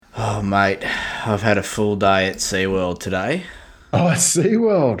Oh, mate, I've had a full day at SeaWorld today. Oh,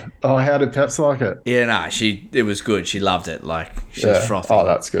 SeaWorld. Oh, how did Pets like it? Yeah, no, it was good. She loved it. Like, she was Yeah. Oh, frothing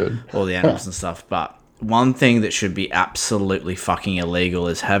that's good. all the animals and stuff. But one thing that should be absolutely fucking illegal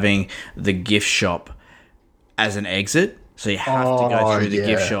is having the gift shop as an exit. So you have to go through the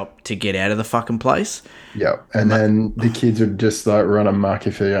gift shop to get out of the fucking place. Yep. And then the kids would just like run amok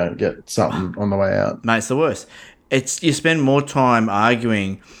if you don't get something on the way out. Mate, it's the worst. You spend more time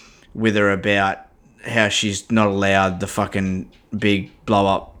arguing with her about how she's not allowed the fucking big blow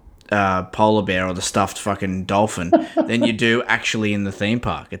up polar bear or the stuffed fucking dolphin than you do actually in the theme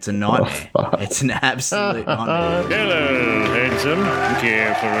park. It's a nightmare. It's an absolute nightmare. Hello, handsome.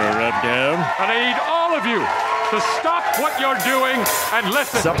 Care for a rub down? And I need all of you to stop what you're doing and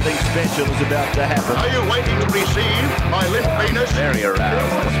listen. Something special is about to happen. Are you waiting to receive my limp penis? Very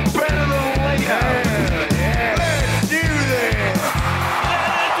aroused. Better than later. Let's do this. That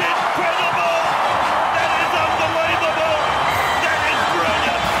is incredible. That is unbelievable. That is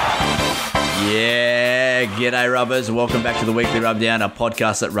brilliant. Yeah, g'day rubbers. Welcome back to the Weekly Rubdown, a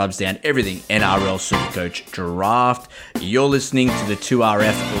podcast that rubs down everything NRL Supercoach Draft. You're listening to the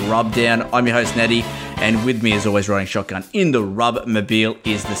 2RF Rubdown. I'm your host, Natty, and with me, as always, riding shotgun in the Rubmobile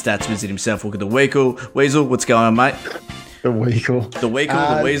is the stats wizard himself. Look at the Weekle. Weasel, what's going on, mate? The Weekle. The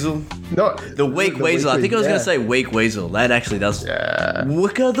Weekle, the Weasel? No, The Weak Weasel. I think I was going to say Weak Weasel. That actually does. Yeah.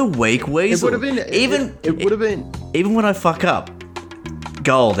 Look at the Weak Weasel. It would have been. It would have been. Even when I fuck up,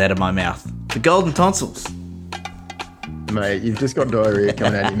 gold out of my mouth. The golden tonsils. Mate, you've just got diarrhea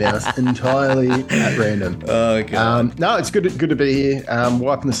coming out of your mouth entirely at random. Oh, God. No, it's good to be here.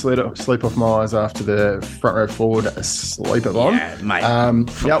 Wiping the sleep off my eyes after the front row forward sleep at long. Yeah, mate.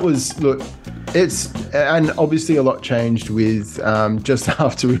 That was, look, and obviously a lot changed with just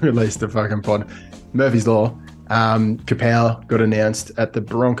after we released the fucking pod. Murphy's Law. Kapow got announced at the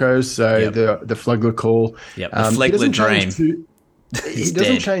Broncos, so Yep. the Flegler call. Yep, the Flegler dream. It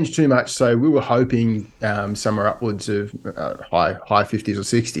doesn't change too much, so we were hoping somewhere upwards of high 50s or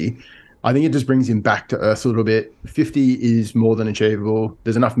 60. I think it just brings him back to earth a little bit. 50 is more than achievable.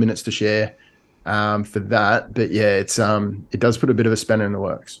 There's enough minutes to share for that, but yeah, it does put a bit of a spanner in the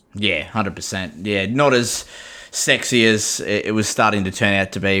works. Yeah, 100%. Yeah, not as sexy as it was starting to turn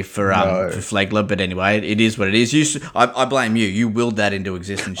out to be for Flegler, but anyway, it is what it is. I blame you. You willed that into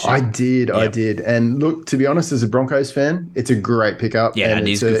existence. I did. And look, to be honest, as a Broncos fan, it's a great pickup. Yeah, and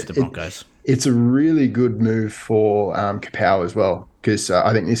it is good for the Broncos. It's a really good move for Kapow as well, because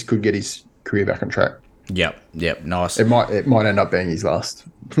I think this could get his career back on track. Yep, nice. It might end up being his last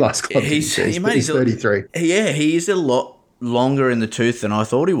club. He's 33. Yeah, he is a lot longer in the tooth than I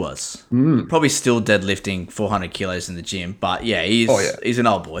thought he was. Probably still deadlifting 400 kilos in the gym, but yeah, he's an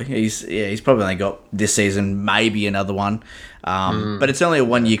old boy. He's probably only got this season, maybe another one. But it's only a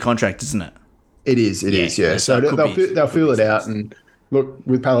 1-year contract, isn't it? It is. Yeah. So they'll feel it out. And look,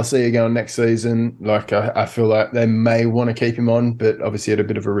 with Palacia going next season, like I feel like they may want to keep him on, but obviously at a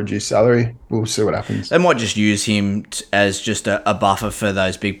bit of a reduced salary. We'll see what happens. They might just use him as just a buffer for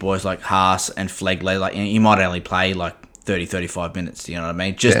those big boys like Haas and Flegler. Like, he might only play like 30, 35 minutes, you know what I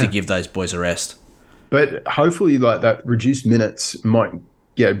mean? Just to give those boys a rest. But hopefully, like, that reduced minutes might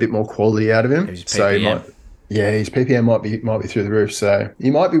get a bit more quality out of him. His So his PPM might be through the roof. So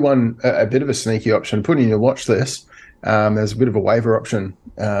he might be a bit of a sneaky option. Put in your watch list. There's a bit of a waiver option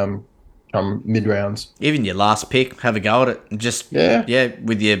come mid rounds. Even your last pick, have a go at it. And just with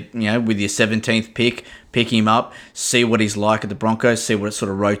your 17th pick him up, see what he's like at the Broncos, see what sort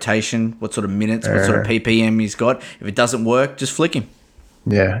of rotation, what sort of minutes, what sort of PPM he's got. If it doesn't work, just flick him.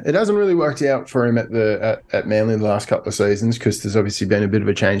 Yeah, it hasn't really worked out for him at Manly the last couple of seasons, because there's obviously been a bit of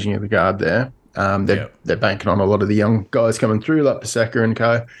a changing of the guard there. They're banking on a lot of the young guys coming through, like Paseka and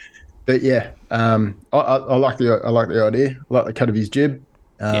co. But yeah, I like the idea. I like the cut of his jib.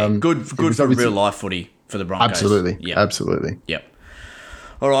 Good for real life footy for the Broncos. Absolutely. Yep.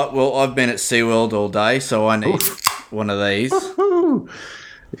 All right. Well, I've been at SeaWorld all day, so I need one of these.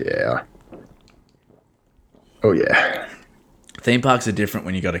 Yeah. Oh yeah. Theme parks are different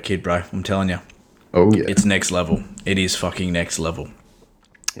when you got a kid, bro. I'm telling you. Oh yeah. It's next level. It is fucking next level.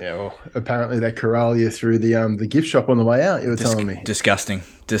 Yeah, well, apparently they corral you through the gift shop on the way out, you were telling me. Disgusting.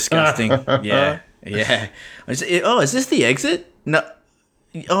 Yeah. Is this the exit? No.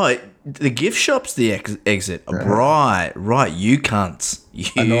 Oh, the gift shop's the exit. Right. You cunts.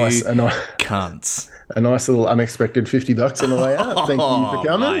 Cunts. A nice little unexpected $50 on the way out. Thank you for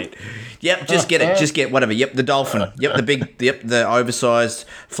coming. Mate. Yep, just get it. Just get whatever. Yep, the dolphin. Yep, the oversized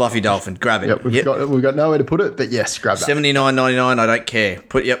fluffy dolphin. Grab it. Yep, we've got nowhere to put it, but yes, grab that. $79.99. I don't care.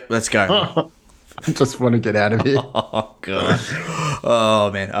 Let's go. Just want to get out of here. Oh, God. Oh,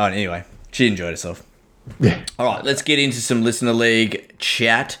 man. Oh, anyway, she enjoyed herself. Yeah. All right, let's get into some Listener League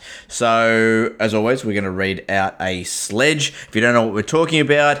chat. So, as always, we're going to read out a sledge. If you don't know what we're talking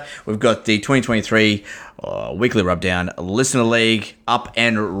about, we've got the 2023 Weekly Rubdown Listener League up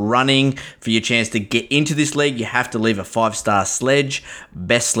and running. For your chance to get into this league, you have to leave a 5-star sledge.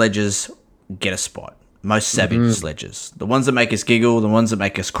 Best sledges get a spot. Most savage sledges. The ones that make us giggle, the ones that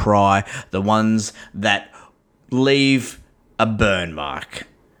make us cry, the ones that leave a burn mark.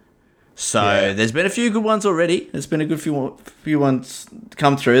 So there's been a few good ones already. There's been a good few ones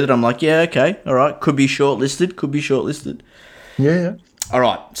come through that I'm like, yeah, okay, all right, could be shortlisted. Yeah. All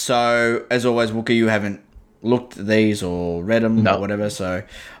right, so as always, Wookie, you haven't looked at these or read them or whatever. So,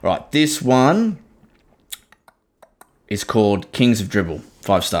 all right, this one is called Kings of Dribble,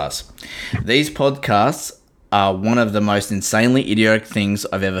 5 stars. These podcasts are one of the most insanely idiotic things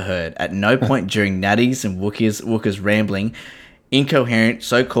I've ever heard. At no point during Natty's and Wooker's rambling, incoherent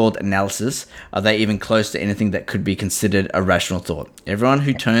so-called analysis are they even close to anything that could be considered a rational thought. Everyone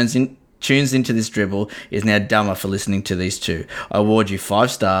who tunes into this dribble is now dumber for listening to these two. I award you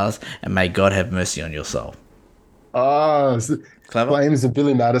 5 stars, and may God have mercy on your soul. Oh, Clever. Flames of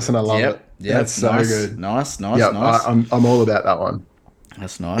Billy Madison. I love it. Yep. That's so nice, good. Nice. Yeah, I'm all about that one.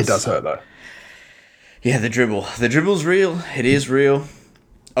 That's nice. It does hurt though. Yeah, the dribble. The dribble's real. It is real.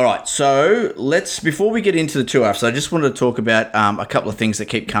 All right, so before we get into the 2Fs, I just wanted to talk about a couple of things that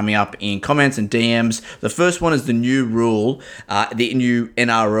keep coming up in comments and DMs. The first one is the new rule, the new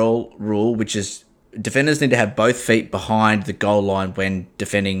NRL rule, which is defenders need to have both feet behind the goal line when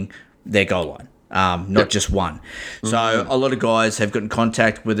defending their goal line, not just one. So a lot of guys have got in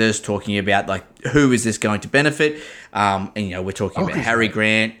contact with us talking about, like, who is this going to benefit? And, we're talking about Harry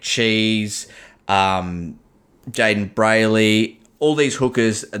Grant, Cheese, Jaden Brayley, all these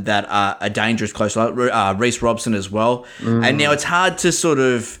hookers that are a dangerous close line, Reece Robson as well. And now it's hard to sort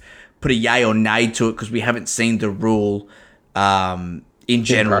of put a yay or nay to it because we haven't seen the rule in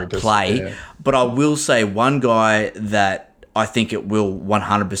general play. Yeah. But I will say one guy that I think it will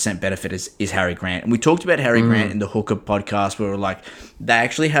 100% benefit is Harry Grant. And we talked about Harry Grant in the Hooker podcast where we're like, they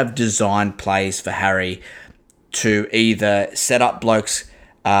actually have designed plays for Harry to either set up blokes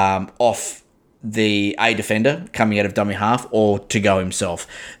off the A defender coming out of dummy half or to go himself.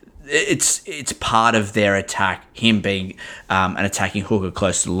 It's part of their attack, him being an attacking hooker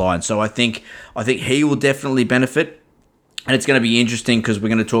close to the line. So I think he will definitely benefit. And it's going to be interesting because we're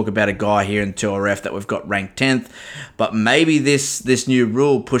going to talk about a guy here in 2RF that we've got ranked 10th. But maybe this new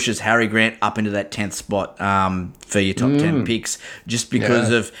rule pushes Harry Grant up into that 10th spot for your top 10 picks just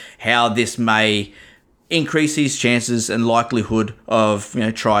because of how this may increase his chances and likelihood of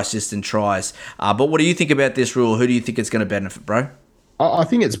try assist and tries. But what do you think about this rule? Who do you think it's going to benefit, bro? I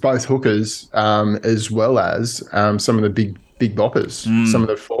think it's both hookers as well as some of the big boppers, some of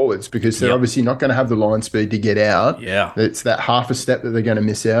the forwards, because they're obviously not going to have the line speed to get out. Yeah. It's that half a step that they're going to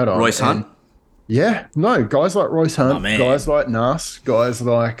miss out on. Royce Hunt? Yeah. No, guys like Royce Hunt, guys like Nas, guys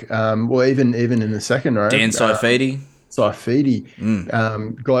like, even in the second row. Dan Saifidi.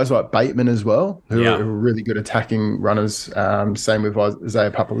 Guys like Bateman as well, who are really good attacking runners. Same with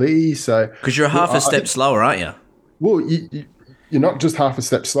Isaiah Papali'i. So because you're half a step slower, aren't you? Well, you're not just half a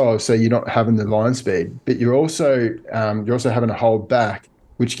step slower, so you're not having the line speed, but you're also having to hold back,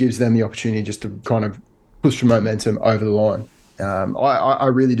 which gives them the opportunity just to kind of push the momentum over the line. I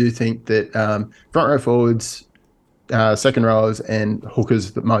really do think that front row forwards, second rowers, and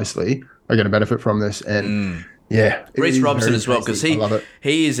hookers mostly are going to benefit from this. And yeah, Reece Robson as well, because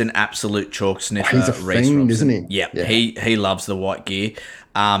he is an absolute chalk sniffer. He's a fiend, isn't he? Yeah. He loves the white gear.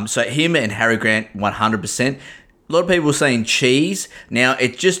 So him and Harry Grant, 100%. A lot of people saying Cheese. Now,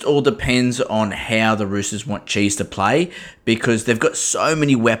 it just all depends on how the Roosters want Cheese to play because they've got so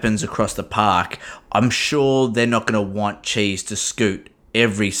many weapons across the park. I'm sure they're not going to want Cheese to scoot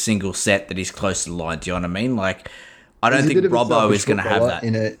every single set that he's close to the line. Do you know what I mean? Like, I don't think Robbo is going to have that.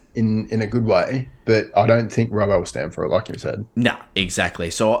 In a good way, but I don't think Robbo will stand for it, like you said. No,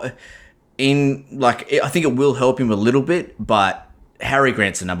 exactly. So, I think it will help him a little bit, but Harry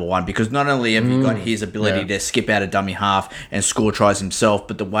Grant's the number one because not only have you got his ability to skip out a dummy half and score tries himself,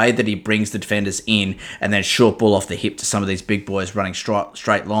 but the way that he brings the defenders in and then short ball off the hip to some of these big boys running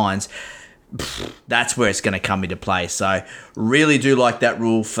straight lines, that's where it's going to come into play. So really do like that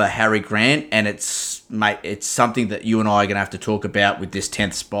rule for Harry Grant, and it's something that you and I are going to have to talk about with this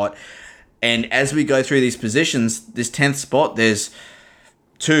 10th spot. And as we go through these positions, this 10th spot, there's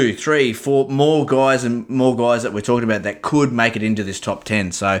 2, 3, 4 more guys that we're talking about that could make it into this top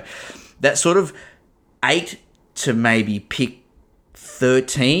 10. So that sort of 8 to maybe pick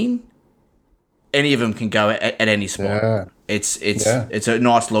 13 any of them can go at any spot. Yeah. It's a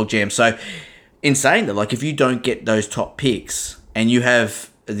nice logjam. So in saying that, like if you don't get those top picks and you have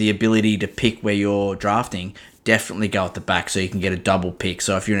the ability to pick where you're drafting, definitely go at the back so you can get a double pick.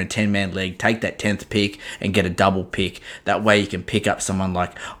 So if you're in a 10-man league, take that 10th pick and get a double pick. That way you can pick up someone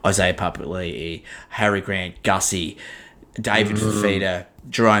like Isaiah Papali'i, Harry Grant, Gussie, David Fifita,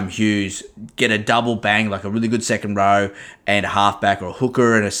 Jerome Hughes, get a double bang, like a really good second row and a halfback or a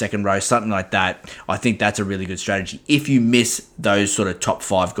hooker and a second row, something like that. I think that's a really good strategy if you miss those sort of top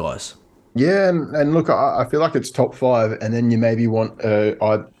 5 guys. Yeah, and look, I feel like it's top 5, and then you maybe want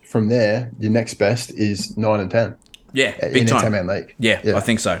from there, your next best is 9 and 10. Yeah, big time. In a 10-man league. Yeah, I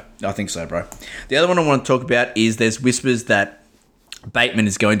think so. Bro. The other one I want to talk about is there's whispers that Bateman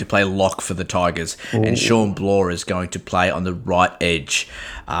is going to play lock for the Tigers, and Sean Bloor is going to play on the right edge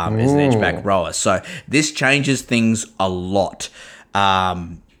as an edge-back rower. So this changes things a lot.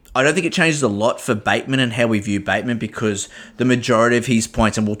 I don't think it changes a lot for Bateman and how we view Bateman, because the majority of his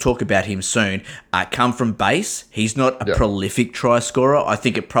points, and we'll talk about him soon, come from base. He's not a prolific try scorer. I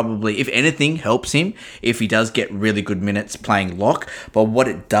think it probably, if anything, helps him if he does get really good minutes playing lock. But what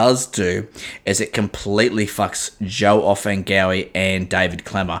it does do is it completely fucks Joe Ofahengaue and David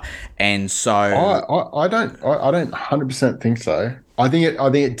Klemmer. And so I don't 100% think so. I think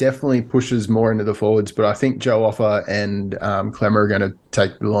it definitely pushes more into the forwards, but I think Joe Offa and Klemmer are going to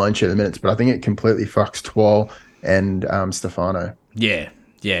take the lion's share of the minutes. But I think it completely fucks Twal and Stefano. Yeah.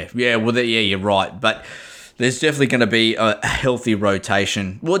 Well, you're right. But there's definitely going to be a healthy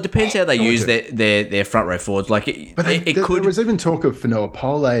rotation. Well, it depends how they use their front row forwards. Like there was even talk of Fanoa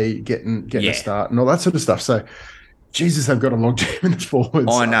Pole getting a start and all that sort of stuff. So. Jesus, they've got a logjam in the forwards.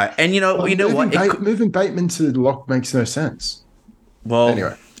 I know, and you know what? Moving Bateman to lock makes no sense. Well,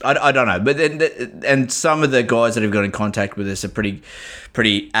 anyway, I don't know, but then and some of the guys that have got in contact with us are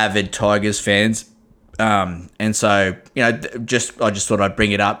pretty avid Tigers fans, and so I just thought I'd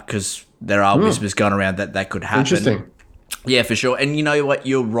bring it up because there are whispers going around that could happen. Interesting. Yeah, for sure. And you know what?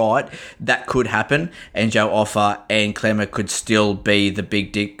 You're right. That could happen. And Joe Offa and Klemmer could still be the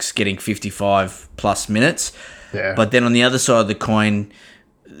big dicks getting 55 plus minutes. Yeah. But then on the other side of the coin,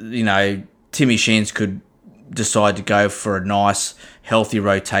 Timmy Sheens could decide to go for a nice, healthy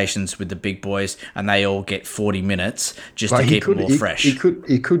rotations with the big boys, and they all get 40 minutes just to keep them all fresh. He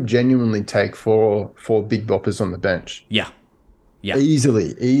could genuinely take four big boppers on the bench. Yeah.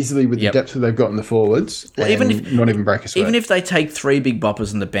 Easily with the depth that they've got in the forwards. Well, not even break a sweat. Even if they take 3 big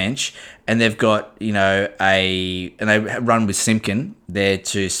boppers on the bench and they've got, and they run with Simpkin there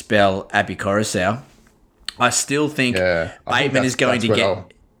to spell Abby Coruscant, I still think Bateman is going to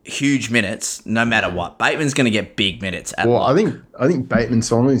get huge minutes no matter what. Bateman's going to get big minutes. I think Bateman,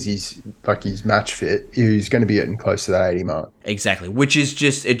 so long as he's match fit, he's going to be getting close to that 80 mark. Exactly, which is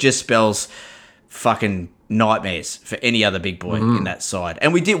just spells fucking nightmares for any other big boy in that side.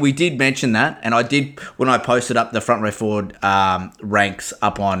 And we did mention that, and I did when I posted up the front row forward ranks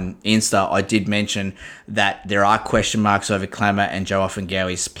up on Insta. I did mention that there are question marks over Klemmer and Joe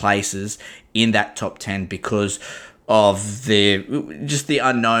Offengaue's places in that top 10 because of the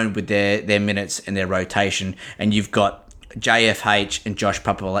unknown with their minutes and their rotation. And you've got JFH and Josh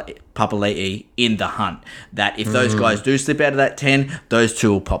Papali'i in the hunt, that if those guys do slip out of that 10, those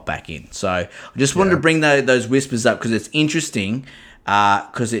two will pop back in. So I just wanted to bring those whispers up because it's interesting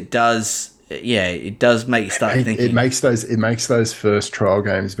because it does make you start thinking. It makes those first trial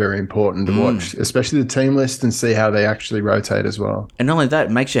games very important to watch, especially the team list, and see how they actually rotate as well. And not only that,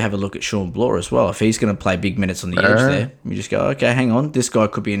 it makes you have a look at Sean Bloor as well. If he's going to play big minutes on the edge there, you just go, okay, hang on, this guy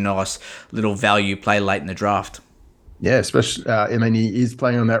could be a nice little value play late in the draft. Yeah, especially, he is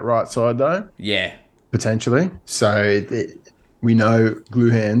playing on that right side though. Yeah. Potentially. So we know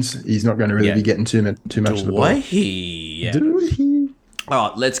glue hands, he's not going to really be getting too much of the ball. Do he? All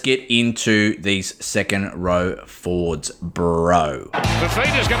right, let's get into these second row forwards, bro.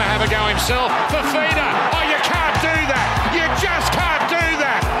 Fifita's going to have a go himself. Fifita! Oh, you can't do that! You just can't do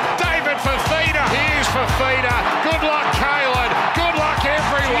that! David Fifita! Here's Fifita. Good luck, Caleb. Good luck,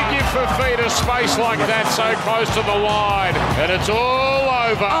 everyone. You give Fifita space like that so close to the line, and it's all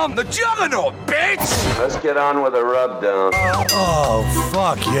over. I'm the juggernaut, bitch! Let's get on with the rub down. Oh,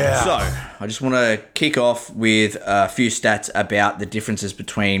 fuck yeah. So, I just want to kick off with a few stats about the differences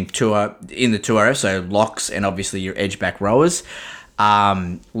between in the 2RF, so locks and obviously your edge back rowers.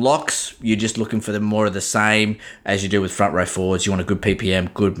 Locks, you're just looking for more of the same as you do with front row forwards. You want a good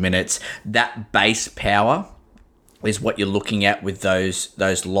PPM, good minutes. That base power is what you're looking at with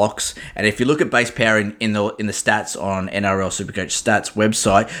those locks. And if you look at base power in the stats on NRL Supercoach Stats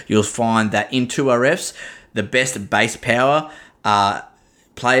website, you'll find that in 2RFs, the best base power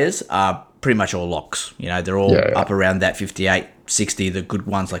players are pretty much all locks. You know, they're all up around that 58, 60, the good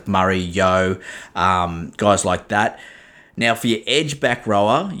ones like Murray, Yo, guys like that. Now, for your edge back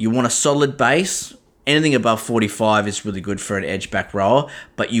rower, you want a solid base. Anything above 45 is really good for an edge back rower,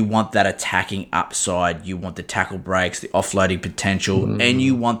 but you want that attacking upside. You want the tackle breaks, the offloading potential, and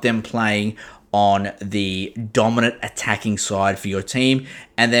you want them playing on the dominant attacking side for your team.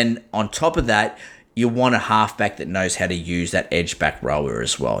 And then on top of that, you want a halfback that knows how to use that edge back rower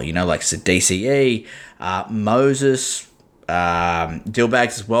as well. You know, like DCE, Moses,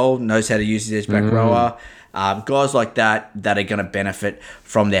 Dillbags as well, knows how to use his edge back rower. Guys like that are going to benefit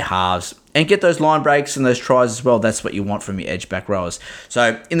from their halves and get those line breaks and those tries as well. That's what you want from your edge back rowers.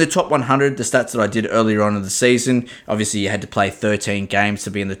 So in the top 100, the stats that I did earlier on in the season, obviously you had to play 13 games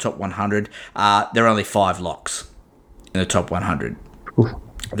to be in the top 100. There are only 5 locks in the top 100.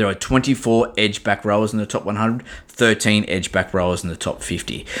 There are 24 edge back rowers in the top 100, 13 edge back rowers in the top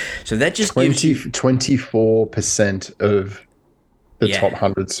 50. So that just gives you 24% of the top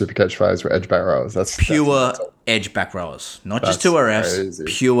 100 Supercoach players were edge back rowers. That's pure edge back rowers, not just 2RFs,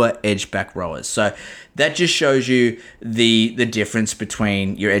 pure edge back rowers. So that just shows you the difference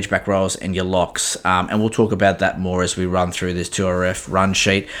between your edge back rowers and your locks. And we'll talk about that more as we run through this 2RF run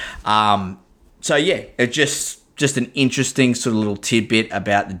sheet. So yeah, it's just an interesting sort of little tidbit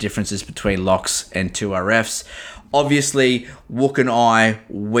about the differences between locks and 2RFs. Obviously, Wook and I,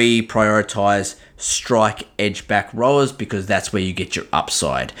 we prioritize strike edge back rowers because that's where you get your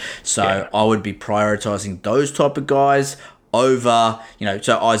upside. So I would be prioritizing those type of guys over,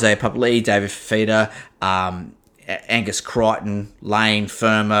 so Isaiah Papali'i, David Fifita, Angus Crichton, Lane,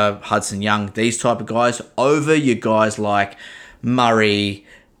 Firma, Hudson Young, these type of guys over your guys like Murray,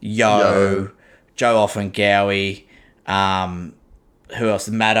 Yo. Joe Offengowie, who else?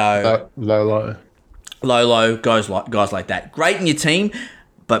 Maddo, Lolo, guys like that. Great in your team,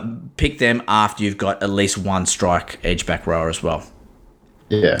 but pick them after you've got at least one strike edge back rower as well.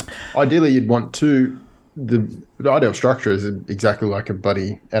 Yeah. Ideally, you'd want two. The ideal structure is exactly like a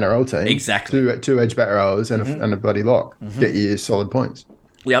buddy NRL team. Exactly. Two edge back rowers and a buddy lock. Get you solid points.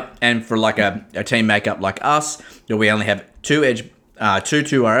 Yep. And for like a team makeup like us, we only have two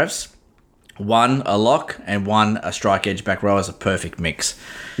 2RFs. One a lock and one a strike edge back row is a perfect mix.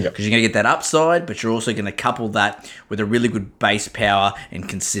 Because you're going to get that upside, but you're also going to couple that with a really good base power and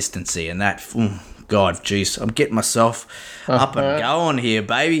consistency. And that, I'm getting myself up and going here,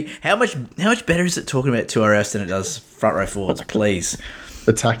 baby. How much better is it talking about 2RFs than it does front row forwards, please?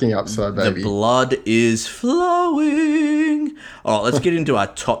 Attacking upside, baby. The blood is flowing. All right, let's get into our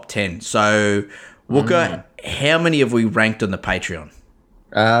top 10. So, Wooker, how many have we ranked on the Patreon?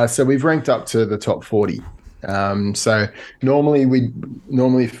 So we've ranked up to the top 40. So normally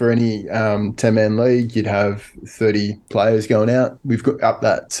for any 10-man league, you'd have 30 players going out. We've got up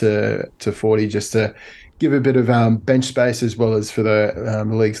that to 40 just to give a bit of bench space, as well as for the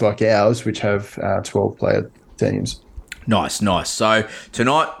leagues like ours, which have 12-player teams. Nice. So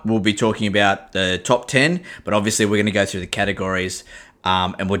tonight we'll be talking about the top 10, but obviously we're going to go through the categories.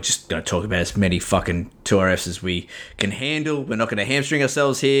 And we're just going to talk about as many fucking 2RFs as we can handle. We're not going to hamstring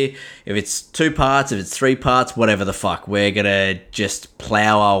ourselves here. If it's 2 parts, if it's 3 parts, whatever the fuck. We're going to just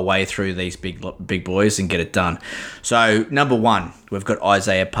plow our way through these big boys and get it done. So, number 1, we've got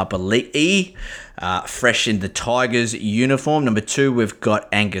Isaiah Papali'i, fresh in the Tigers uniform. Number 2, we've got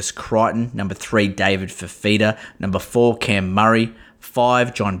Angus Crichton. Number 3, David Fifita. Number 4, Cam Murray.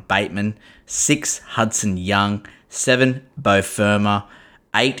 5, John Bateman. 6, Hudson Young. 7, Beau Firma.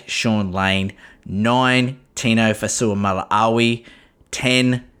 8, Sean Lane. 9, Tino Fasuamaleaui.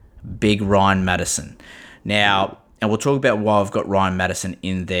 10, Big Ryan Madison. Now, and we'll talk about why I've got Ryan Madison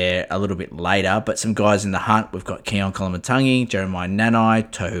in there a little bit later, but some guys in the hunt, we've got Keon Koloamatangi, Jeremiah Nanai,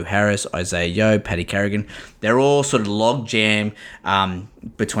 Tohu Harris, Isaiah Yeo, Paddy Carrigan. They're all sort of log jam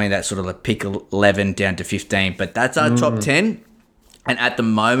between that sort of like pick 11 down to 15, but that's our top 10. And at the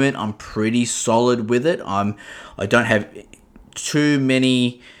moment, I'm pretty solid with it. I don't have too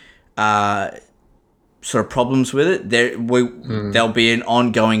many sort of problems with it. There'll be an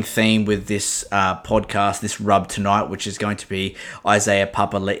ongoing theme with this podcast, this rub tonight, which is going to be Isaiah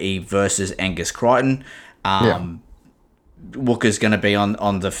Papali'i versus Angus Crichton. Wooker's going to be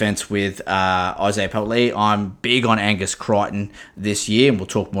on the fence with Isaiah Papali'i. I'm big on Angus Crichton this year, and we'll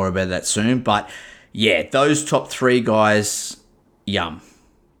talk more about that soon. But yeah, those top 3 guys... Yum.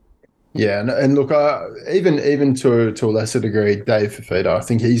 Yeah, and look, even to a lesser degree, Dave Fifita, I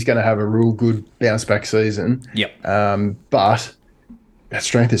think he's going to have a real good bounce back season. Yep. But that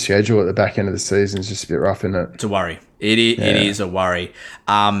strength of schedule at the back end of the season is just a bit rough, isn't it? It's a worry. It is a worry.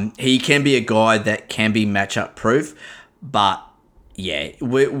 He can be a guy that can be matchup proof, but yeah,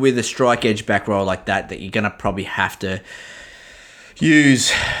 with a strike edge back row like that you're going to probably have to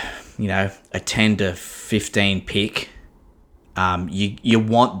use, a 10 to 15 pick. You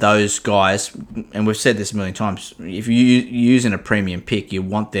want those guys, and we've said this a million times, if you're using a premium pick, you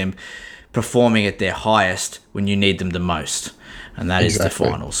want them performing at their highest when you need them the most. And that is the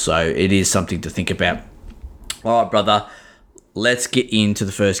finals. So it is something to think about. All right, brother, let's get into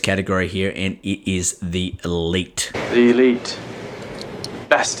the first category here, and it is the elite. The elite.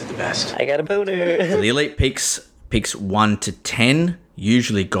 Best of the best. I got a boner. So the elite picks 1 to 10.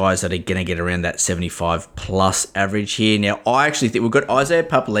 Usually guys that are going to get around that 75 plus average here. Now, I actually think we've got Isaiah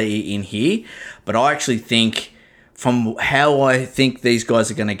Papali'i in here, but I actually think from how I think these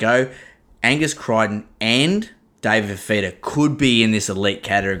guys are going to go, Angus Crichton and David Fifita could be in this elite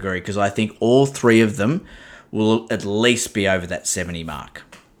category because I think all three of them will at least be over that 70 mark.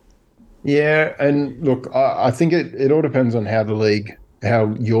 Yeah, and look, I think it all depends on how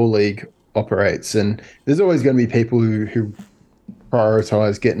your league operates, and there's always going to be people who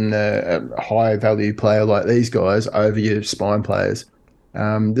prioritize getting a high value player like these guys over your spine players.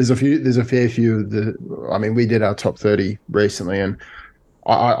 There's a fair few. We did our top 30 recently, and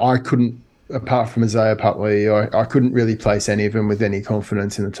I couldn't, apart from Isaiah Papali'i, I couldn't really place any of them with any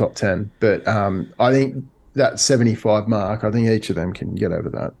confidence in the top 10. But I think that 75 mark, I think each of them can get over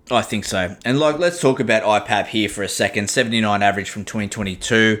that. I think so. And let's talk about IPAP here for a second. 79 average from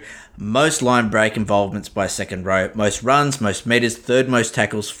 2022. Most line break involvements by second row. Most runs, most meters, third most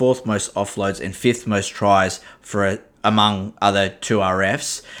tackles, fourth most offloads, and fifth most tries among other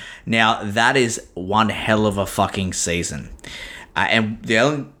 2RFs. Now, that is one hell of a fucking season. And the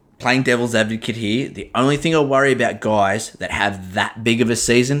only playing devil's advocate here, the only thing I worry about guys that have that big of a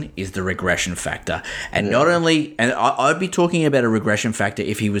season is the regression factor. And not only, and I'd be talking about a regression factor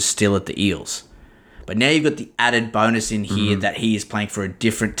if he was still at the Eels. But now you've got the added bonus in here that he is playing for a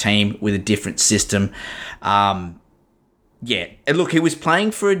different team with a different system. And look, he was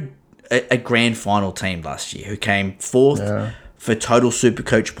playing for a grand final team last year who came fourth for total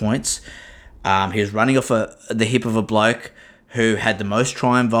Supercoach points. He was running off the hip of a bloke who had the most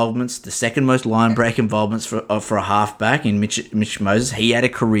try involvements, the second most line break involvements for a halfback in Mitch Moses. He had a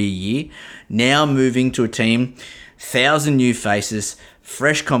career year. Now moving to a team, 1,000 new faces,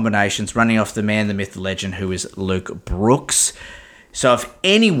 fresh combinations, running off the man, the myth, the legend, who is Luke Brooks. So if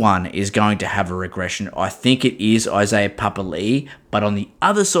anyone is going to have a regression, I think it is Isaiah Papali'i. But on the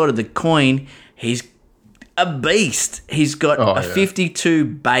other side of the coin, he's a beast. He's got 52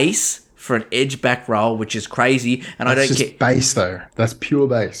 base for an edge back roll, which is crazy. And that's I don't just base though. That's pure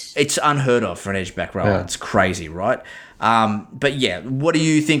base. It's unheard of for an edge back roll. Yeah. It's crazy, right? But yeah, what are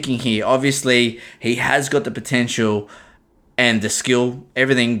you thinking here? Obviously, he has got the potential and the skill,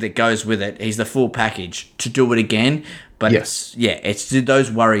 everything that goes with it. He's the full package to do it again. But it's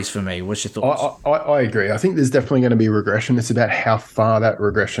those worries for me. What's your thoughts? I agree. I think there's definitely going to be regression. It's about how far that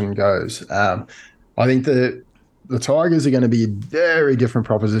regression goes. I think the Tigers are going to be a very different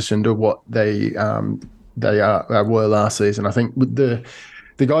proposition to what they were last season. I think with the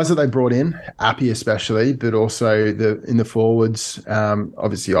guys that they brought in, Appy especially, but also in the forwards,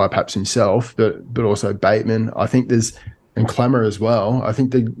 obviously IPAP's himself, but also Bateman. I think and Clemmer as well. I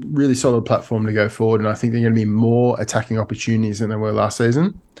think they're really solid platform to go forward, and I think they're going to be more attacking opportunities than they were last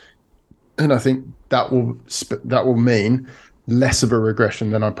season. And I think that will mean less of a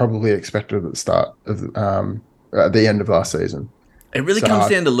regression than I probably expected at the start of at the end of last season. It really comes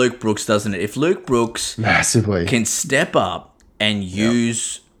down to Luke Brooks, doesn't it? If Luke Brooks massively can step up and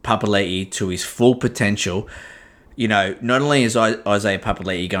use Papali'i to his full potential, not only is Isaiah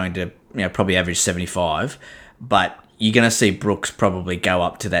Papali'i going to probably average 75, but you're going to see Brooks probably go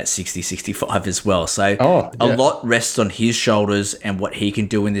up to that 60, 65 as well. So a lot rests on his shoulders and what he can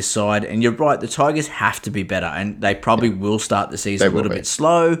do in this side. And you're right, the Tigers have to be better, and they probably will start the season a little bit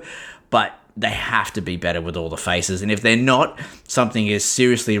slow, but they have to be better with all the faces. And if they're not, something is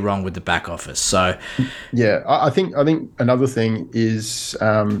seriously wrong with the back office. So I think another thing is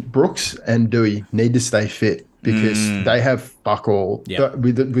Brooks and Dewey need to stay fit, because they have fuck all. Yep.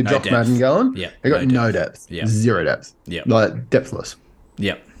 With Josh Madden going, they got no depth. Yep. Zero depth. Yep. Like depthless.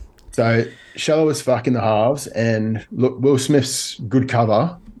 Yep. So shallow as fuck in the halves, and look, Will Smith's good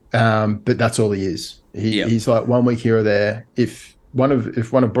cover, but that's all he is. He's like 1 week here or there. If one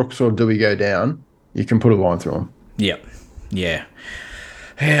of Brooks or Dewey go down, you can put a line through him. Yep. Yeah.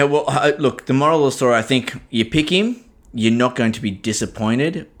 Yeah. Well, look, the moral of the story, I think you pick him, you're not going to be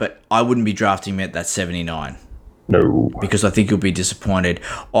disappointed, but I wouldn't be drafting him at that 79. No. Because I think you'll be disappointed.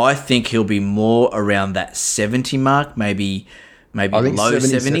 I think he'll be more around that 70 mark, maybe low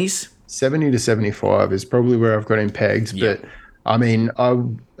 70s. 70 to 75 is probably where I've got him pegged, but I mean, I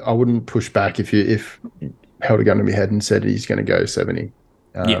wouldn't push back if held a gun to my head and said he's going to go 70.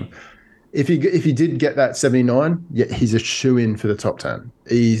 If he did get that 79, yeah, he's a shoe-in for the top 10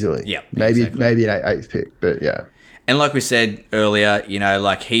 easily. Yeah, maybe exactly. an eighth pick, but yeah. And like we said earlier,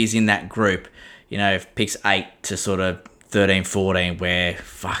 like he's in that group, picks 8 to sort of 13, 14, where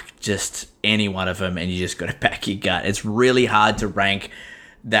just any one of them, and you just got to back your gut. It's really hard to rank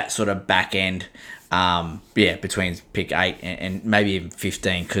that sort of back end. Between pick 8 and maybe even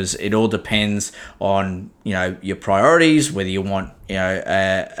 15, because it all depends on your priorities, whether you want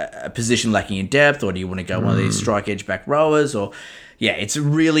a position lacking in depth, or do you want to go one of these strike edge back rowers, or it's a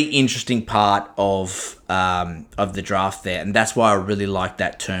really interesting part of the draft there, and that's why I really like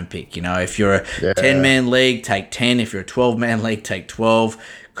that turn pick. If you're a 10-man league, take 10. If you're a 12-man league, take 12,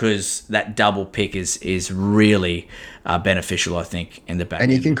 because that double pick is really beneficial, I think, in the back.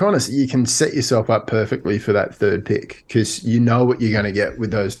 And you can set yourself up perfectly for that third pick, because you know what you're going to get with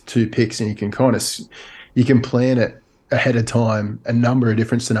those 2 picks, and you can plan it ahead of time, a number of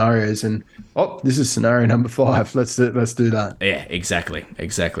different scenarios, and this is scenario number 5. Let's do that. Yeah, exactly.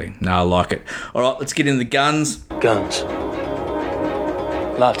 No, I like it. All right, let's get into the guns. Guns.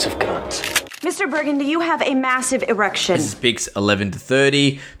 Lots of guns. Mr. Burgundy, you have a massive erection. This is picks 11 to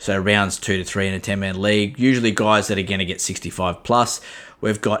 30, so rounds 2 to 3 in a 10-man league. Usually guys that are going to get 65 plus.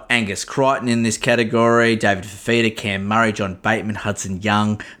 We've got Angus Crichton in this category, David Fifita, Cam Murray, John Bateman, Hudson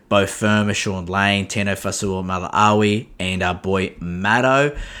Young, Bo Firma, Sean Lane, Tino Fasua Malaawi, and our boy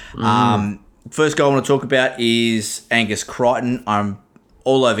Maddo. First guy I want to talk about is Angus Crichton. I'm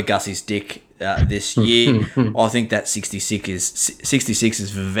all over Gussie's dick this year. I think that 66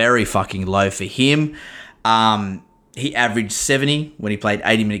 is very fucking low for him. He averaged 70 when he played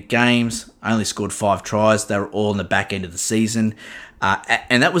 80-minute games, only scored 5 tries. They were all in the back end of the season.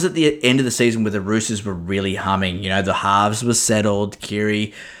 And that was at the end of the season where the Roosters were really humming. The halves were settled.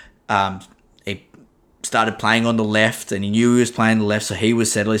 Kiri he started playing on the left, and he knew he was playing the left, so he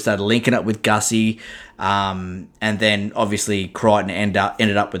was settled. He started linking up with Gussie. And then, obviously, Crichton ended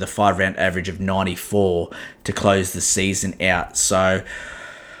up with a 5-round average of 94 to close the season out. So,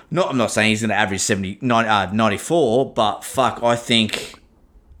 I'm not saying he's going to average 94, but I think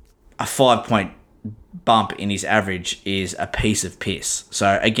a 5-point bump in his average is a piece of piss.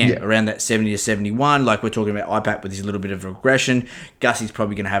 So again, around that 70 to 71, like we're talking about IPAP with his little bit of regression, Gussie's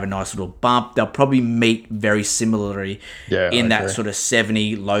probably going to have a nice little bump. They'll probably meet very similarly in that sort of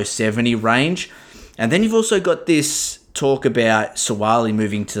 70, low 70 range. And then you've also got this talk about Suaalii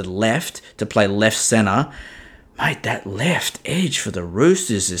moving to the left to play left centre. Mate, that left edge for the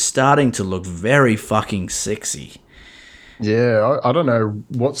Roosters is starting to look very fucking sexy. Yeah, I don't know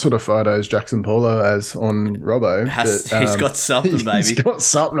what sort of photos Jackson Paulo has on Robbo. He's got something, baby. He's got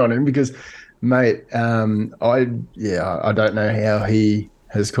something on him because, mate, I don't know how he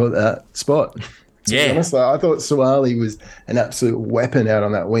has caught that spot. Honestly, I thought Suaalii was an absolute weapon out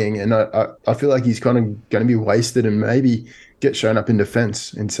on that wing, and I feel like he's kind of going to be wasted and maybe get shown up in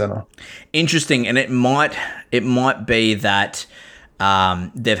defence in centre. Interesting, and it might be that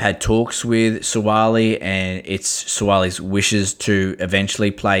they've had talks with Suaalii, and it's Suaalii's wishes to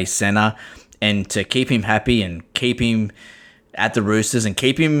eventually play centre and to keep him happy and keep him at the Roosters and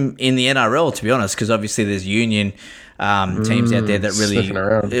keep him in the NRL, to be honest, because obviously there's union teams out there that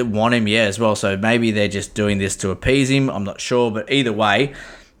really want him, as well. So maybe they're just doing this to appease him. I'm not sure, but either way,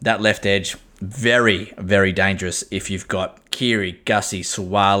 that left edge, very, very dangerous if you've got Kiri, Gussie,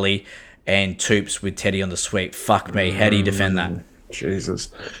 Suaalii, and Toops with Teddy on the sweep. Fuck me. How do you defend that? Jesus.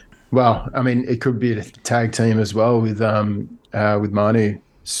 Well, I mean, it could be a tag team as well with Manu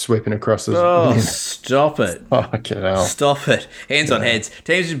sweeping across the... Oh, stop it. Fucking hell. Stop it. Hands on heads.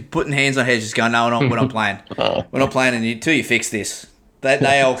 Teams just putting hands on heads, just going, no, we're not playing. We're not playing until you fix this.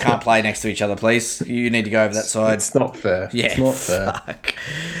 They all can't play next to each other, please. You need to go over that side. It's not fair. Yeah, it's not fair. Fuck.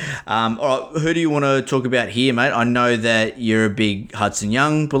 All right, who do you want to talk about here, mate? I know that you're a big Hudson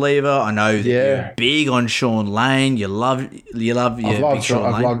Young believer. I know that you're big on Sean Lane. You love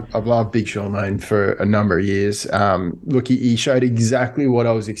Sean Lane. I've loved Big Sean Lane for a number of years. Look, he showed exactly what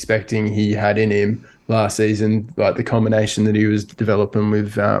I was expecting he had in him last season. Like the combination that he was developing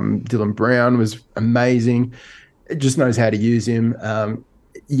with Dylan Brown was amazing. It just knows how to use him.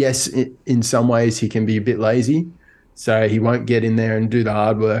 Yes, in some ways he can be a bit lazy, so he won't get in there and do the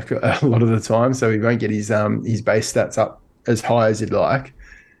hard work a lot of the time. So he won't get his base stats up as high as he'd like.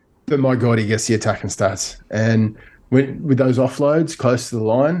 But my God, he gets the attacking stats. And with those offloads close to the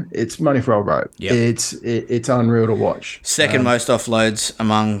line, it's money for old rope. Yep. It's unreal to watch. Second most offloads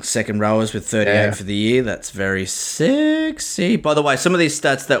among second rowers with 38 for the year. That's very sexy. By the way, some of these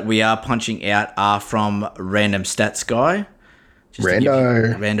stats that we are punching out are from Random Stats Guy.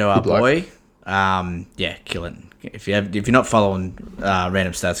 Rando, our boy. Yeah, kill it. If you're not following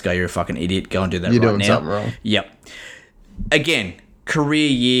Random Stats Go, you're a fucking idiot. Go and do that. You're right doing now. something wrong. Yep. Again, career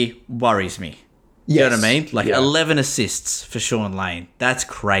year worries me. You know what I mean? Like 11 assists for Sean Lane. That's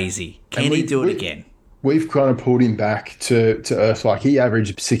crazy. Can he do it again? We've kind of pulled him back to earth. Like, he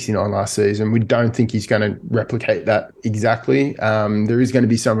averaged 69 last season. We don't think he's going to replicate that exactly. There is going to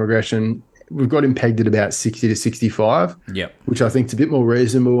be some regression. We've got him pegged at about 60 to 65, which I think is a bit more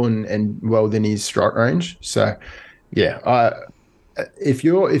reasonable and well within his strike range. So, yeah, if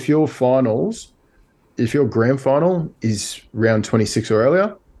your grand final is round 26 or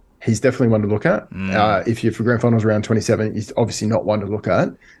earlier, he's definitely one to look at. If your grand finals round 27, he's obviously not one to look at.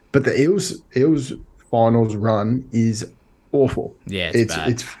 But the Eels finals run is awful. Yeah,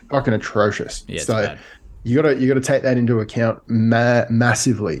 it's fucking atrocious. Yeah, so bad. you gotta take that into account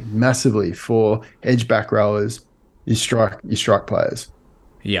massively for edge back rowers, your strike players.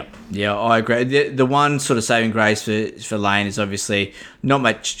 Yep. Yeah, I agree. The one sort of saving grace for Lane is obviously not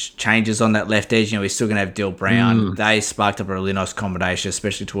much changes on that left edge. You know, he's still going to have Dill Brown. They sparked up a really nice combination,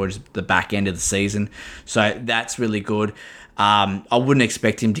 especially towards the back end of the season. So that's really good. I wouldn't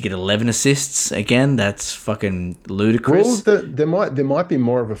expect him to get 11 assists again. That's fucking ludicrous. Well, there might be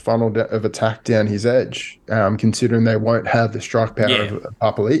more of a funnel of attack down his edge, considering they won't have the strike power of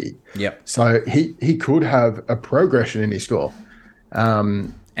Papali'i. Yep. So he could have a progression in his score.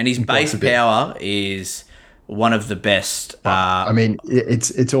 And his base power is one of the best. I mean,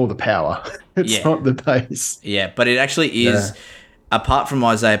 it's all the power. It's not the base. Yeah, but it actually is. Apart from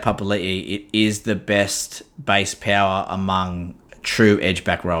Isaiah Papali'i, it is the best base power among true edge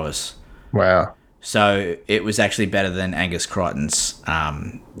back rowers. Wow. So it was actually better than Angus Crichton's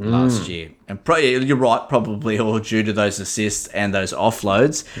last year. And you're right, probably all due to those assists and those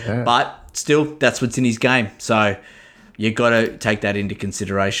offloads. Yeah. But still, that's what's in his game. So you got to take that into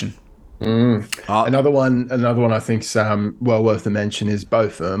consideration. Another one I think's well worth a mention is Beau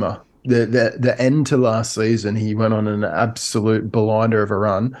Fermor. The end to last season, he went on an absolute blinder of a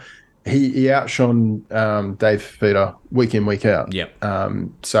run. He outshone Dave Fifita week in, week out. Yep.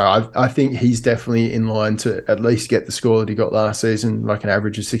 So I think he's definitely in line to at least get the score that he got last season, like an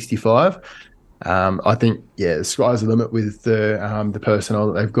average of 65. I think, the sky's the limit with the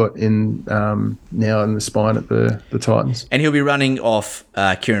personnel that they've got in now in the spine at the Titans. And he'll be running off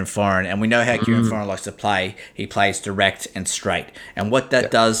Kieran Foran, and we know how Kieran Foran likes to play. He plays direct and straight. And what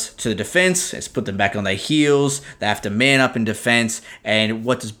that does to the defence is put them back on their heels. They have to man up in defence. And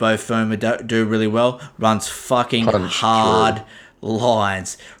what does Beau Fermor do really well? Runs fucking hard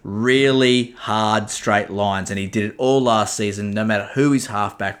lines, really hard straight lines. And he did it all last season, no matter who his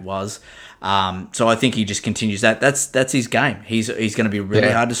halfback was. So I think he just continues that. That's his game. He's going to be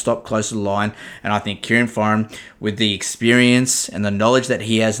really hard to stop close to the line, and I think Kieran Foran, with the experience and the knowledge that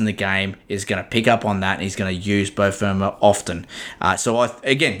he has in the game, is going to pick up on that, and he's going to use Beau Fermor often. I'm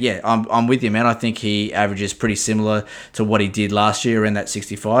with you, man. I think he averages pretty similar to what he did last year in that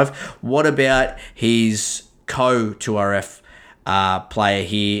 65. What about his co-2RF player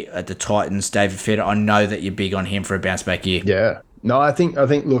here at the Titans, David Fifita? I know that you're big on him for a bounce back year. Yeah. No, I think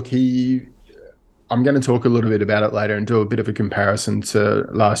look, I'm going to talk a little bit about it later and do a bit of a comparison to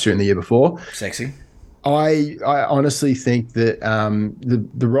last year and the year before. Sexy. I honestly think that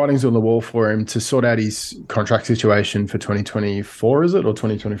the writing's on the wall for him to sort out his contract situation for 2024, is it, or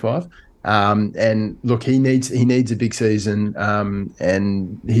 2025? And look, he needs a big season.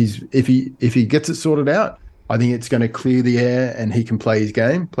 And if he gets it sorted out, I think it's going to clear the air and he can play his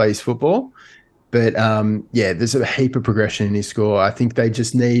game, play his football. But there's a heap of progression in his score. I think they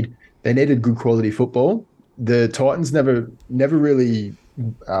needed good quality football. The Titans never really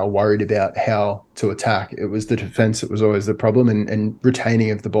worried about how to attack. It was the defense that was always the problem, and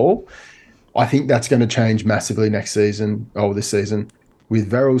retaining of the ball. I think that's going to change massively this season,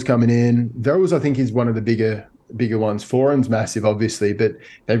 with Verrills coming in. Verrills, I think, is one of the bigger ones. Foran's massive, obviously, but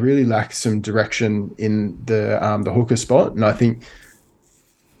they really lack some direction in the hooker spot, and I think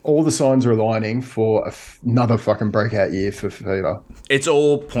all the signs are aligning for another fucking breakout year for Fifita. It's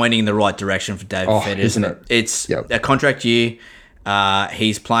all pointing in the right direction for David Fifita, isn't it? It's a contract year.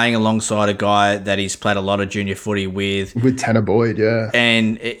 He's playing alongside a guy that he's played a lot of junior footy with Tanner Boyd,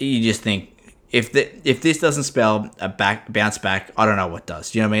 and you just think, if this doesn't spell a bounce back, I don't know what does.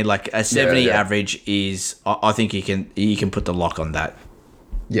 Do you know what I mean? Like a 70 average is, I think you can put the lock on that.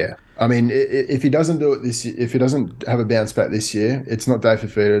 Yeah. I mean, if he doesn't do it this year, if he doesn't have a bounce back this year, it's not Dave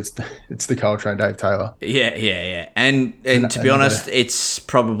Fifita, it's the Carl train Dave Taylor. Yeah. And to be honest, it's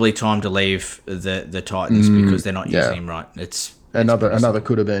probably time to leave the Titans because they're not using him right. It's another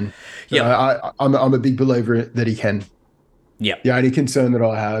could have been. Yeah, I'm a big believer that he can. Yep. The only concern that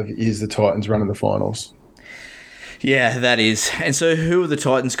I have is the Titans running the finals. Yeah, that is. And so who have the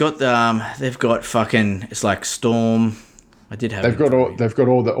Titans got? They've got fucking, it's like Storm. I did have. They've got all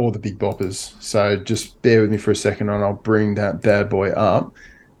the big boppers. So just bear with me for a second, and I'll bring that bad boy up.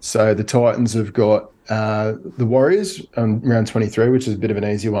 So the Titans have got the Warriors on round 23, which is a bit of an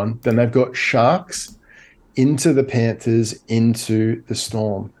easy one. Then they've got Sharks, into the Panthers, into the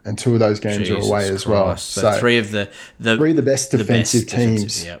Storm, and 2 of those games are away as well. So 3 of the best defensive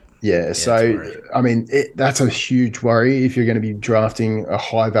teams. Yep. Yeah, so I mean that's a huge worry if you're going to be drafting a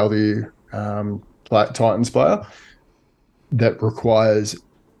high value Titans player that requires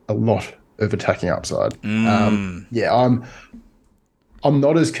a lot of attacking upside. I'm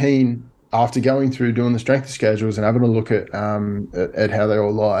not as keen after going through doing the strength of schedules and having a look at how they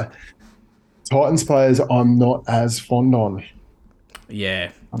all lie. Titans players I'm not as fond on.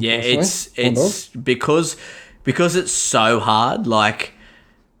 Yeah. It's because it's so hard, like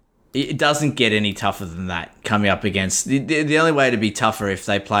it doesn't get any tougher than that coming up against the only way to be tougher if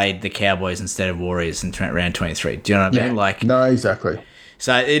they played the Cowboys instead of Warriors in round 23. Do you know what I mean? Like, no, exactly.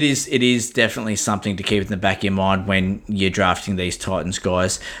 So it is definitely something to keep in the back of your mind when you're drafting these Titans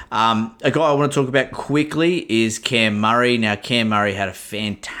guys. A guy I want to talk about quickly is Cam Murray. Now, Cam Murray had a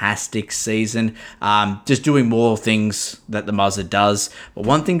fantastic season, just doing more things that the Muzzer does. But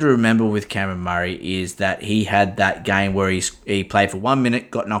one thing to remember with Cameron Murray is that he had that game where he played for 1 minute,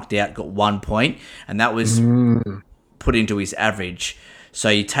 got knocked out, got 1 point, and that was put into his average. So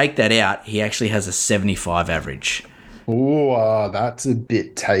you take that out, he actually has a 75 average. Oh, that's a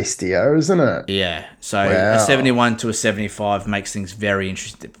bit tastier, isn't it? Yeah. So a 71 to a 75 makes things very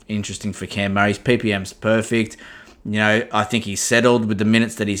interesting for Cam Murray. His PPM's perfect. You know, I think he's settled with the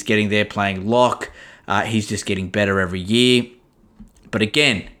minutes that he's getting there playing lock. He's just getting better every year. But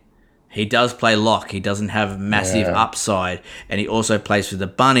again, he does play lock. He doesn't have massive upside. And he also plays for the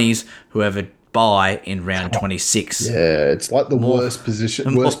Bunnies, who have a bye in round 26. Yeah, it's like the worst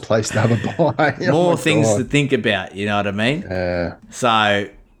place to have a bye. More things to think about, you know what I mean? Yeah. So,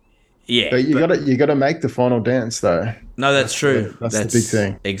 yeah. But you got to make the final dance, though. No, that's true. That's the big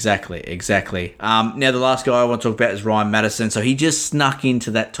thing. Exactly. Now, the last guy I want to talk about is Ryan Madison. So he just snuck into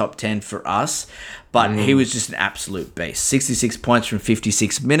that top 10 for us, but he was just an absolute beast. 66 points from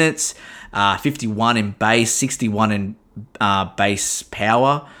 56 minutes, 51 in base, 61 in base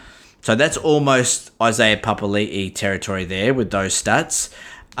power. So that's almost Isaiah Papali'i territory there with those stats.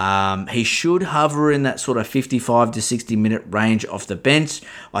 He should hover in that sort of 55 to 60 minute range off the bench.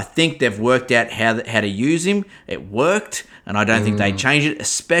 I think they've worked out how to use him. It worked, and I don't think they change it,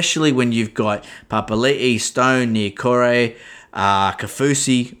 especially when you've got Papali'i, Stone, Niokore,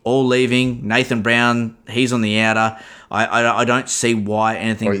 Kafusi all leaving. Nathan Brown, he's on the outer. I don't see why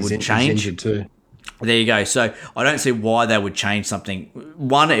anything would change. He's injured too. There you go. So I don't see why they would change something.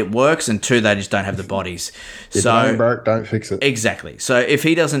 1, it works, and 2, they just don't have the bodies. If it ain't broke, don't fix it. Exactly. So if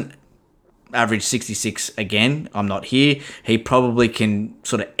he doesn't average 66 again, I'm not here. He probably can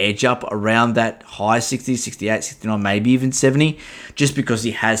sort of edge up around that high 60, 68, 69, maybe even 70, just because he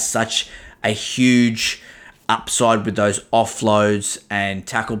has such a huge upside with those offloads and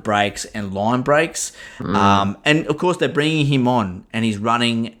tackle breaks and line breaks. And, of course, they're bringing him on, and he's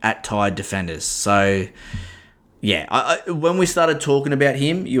running at tired defenders. So, yeah, when we started talking about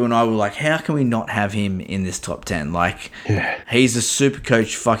him, you and I were like, how can we not have him in this top 10? Like, he's a super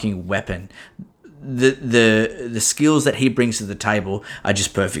coach fucking weapon. The skills that he brings to the table are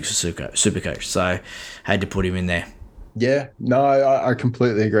just perfect for super coach. So, had to put him in there. Yeah, no, I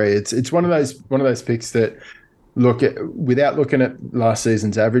completely agree. It's one of those picks that, look at, without looking at last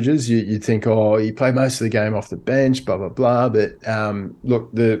season's averages, you think, oh, he played most of the game off the bench, blah blah blah. But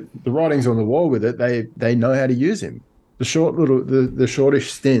look, the writing's on the wall with it. They know how to use him. The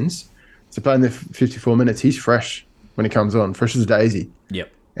shortish stints to play in the 54 minutes. He's fresh when he comes on, fresh as a daisy.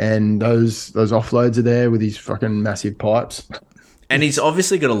 Yep. And those offloads are there with his fucking massive pipes. And he's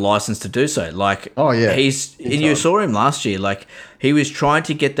obviously got a license to do so. Like, oh yeah, you saw him last year. Like, he was trying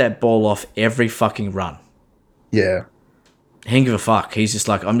to get that ball off every fucking run. Yeah. He didn't give a fuck. He's just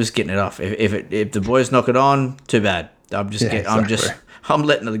like, I'm just getting it off. If the boys knock it on, too bad. I'm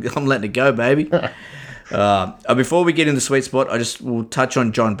letting it go, baby. Before we get in the sweet spot, we'll touch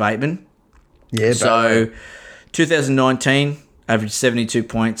on John Bateman. Yeah. So, 2019, averaged 72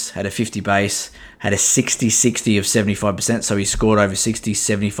 points, had a 50 base, had a 60-60 of 75%. So he scored over 60,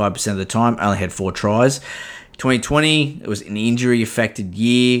 75% of the time. Only had 4 tries. 2020, it was an injury-affected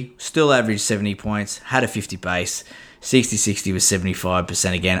year. Still averaged 70 points, had a 50 base. 60-60 was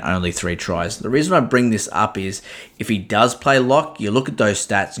 75% again, only 3 tries. The reason I bring this up is if he does play lock, you look at those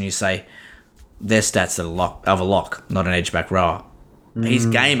stats and you say, their stats of a lock, not an edge back rower. His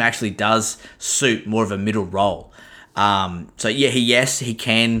game actually does suit more of a middle role. So he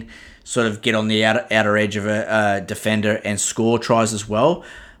can sort of get on the outer edge of a defender and score tries as well.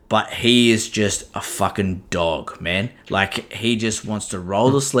 But he is just a fucking dog, man. Like, he just wants to roll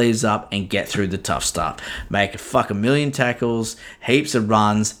the sleeves up and get through the tough stuff. Make a fucking million tackles, heaps of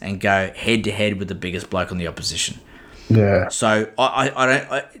runs, and go head-to-head with the biggest bloke on the opposition. Yeah. So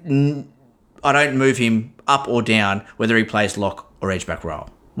I don't move him up or down, whether he plays lock or edge-back row.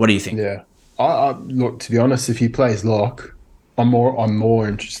 What do you think? Yeah. I look, to be honest, if he plays lock, I'm more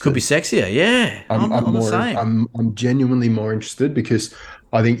interested. Could be sexier, yeah. I'm the same. I'm genuinely more interested because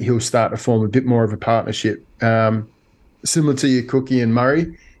I think he'll start to form a bit more of a partnership. Similar to your Cookie and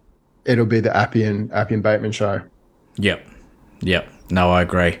Murray, it'll be the Appy and Bateman show. Yep. No, I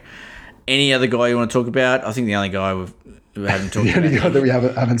agree. Any other guy you want to talk about? I think the only guy we haven't talked about. The only guy that we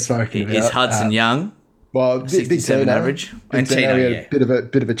haven't spoken about is Hudson Young. Well, Big Tino, average. And Tino, we had a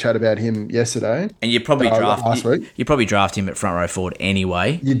bit of a chat about him yesterday. And you probably last week. You probably draft him at front row forward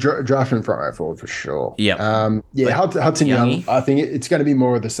anyway. You draft him front row forward for sure. Yeah. Hudson Young. I think it's going to be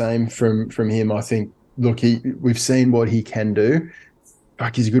more of the same from him. I think. Look, we've seen what he can do.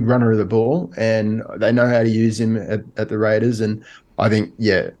 Like, he's a good runner of the ball, and they know how to use him at the Raiders. And I think,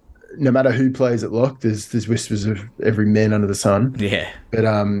 no matter who plays at lock, there's whispers of every man under the sun. Yeah. But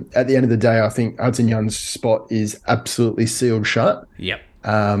at the end of the day, I think Hudson Young's spot is absolutely sealed shut. Yep.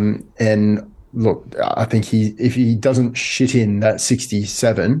 And look, I think if he doesn't shit in that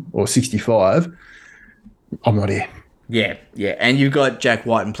 67 or 65, I'm not here. Yeah. And you've got Jack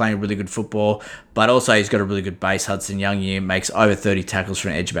Whiten playing really good football, but also he's got a really good base. Hudson Young here makes over 30 tackles for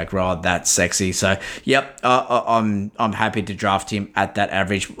an edge back row. That's sexy. So, I'm happy to draft him at that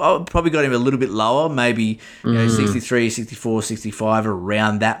average. I probably got him a little bit lower, maybe 63, 64, 65,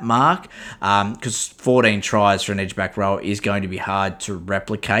 around that mark, because 14 tries for an edge back row is going to be hard to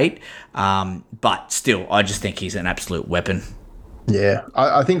replicate. But still, I just think he's an absolute weapon. Yeah,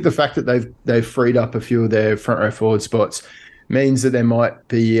 I think the fact that they've freed up a few of their front row forward spots means that there might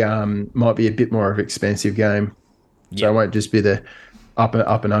be a bit more of an expensive game. Yep. So it won't just be the up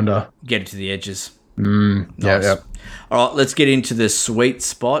and under. Get it to the edges. Nice. Yeah. All right, let's get into the sweet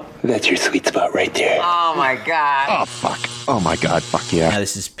spot. That's your sweet spot right there. Oh my God. Oh, fuck. Oh, my God. Fuck yeah. Now,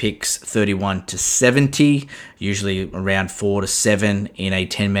 this is picks 31 to 70, usually around 4 to 7 in a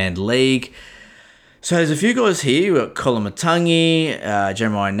 10-man league. So there's a few guys here. We've got Colin Matangi,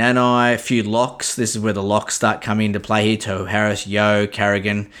 Jeremiah Nanai, a few locks. This is where the locks start coming into play here. Tohu Harris, Yo,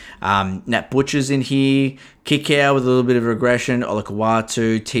 Carrigan, Nat Butcher's in here. Kikau with a little bit of regression.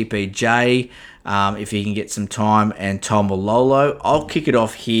 Olakawatu, TPJ, if he can get some time, and Tom Malolo. I'll kick it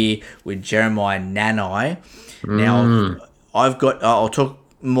off here with Jeremiah Nanai. Now, I'll talk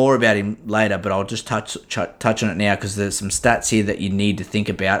more about him later, but I'll just touch on it now because there's some stats here that you need to think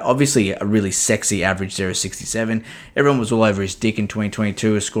about. Obviously, a really sexy average there of 67. Everyone was all over his dick in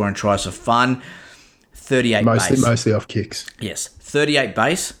 2022, scoring tries for fun. 38 base. Mostly off kicks. Yes. 38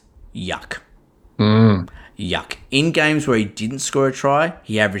 base, yuck. Yuck. In games where he didn't score a try,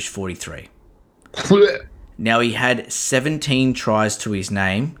 he averaged 43. Now, he had 17 tries to his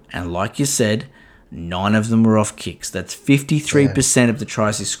name, and like you said, 9 of them were off kicks. That's 53% of the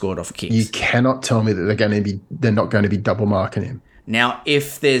tries he scored off kicks. You cannot tell me that they're not going to be double marking him. Now,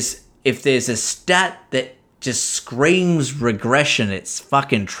 if there's a stat that just screams regression, it's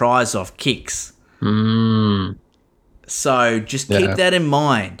fucking tries off kicks. So just keep that in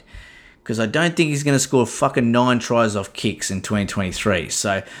mind, because I don't think he's going to score fucking 9 tries off kicks in 2023.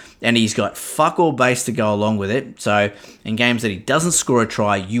 So, and he's got fuck all base to go along with it. So in games that he doesn't score a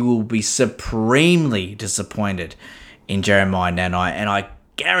try, you will be supremely disappointed in Jeremiah Nanai. And I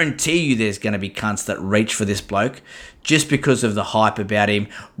guarantee you there's going to be cunts that reach for this bloke just because of the hype about him.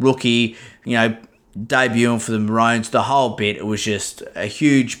 Rookie, debuting for the Maroons, the whole bit. It was just a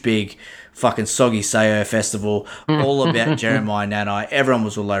huge, big fucking soggy Sayo festival all about Jeremiah Nanai. Everyone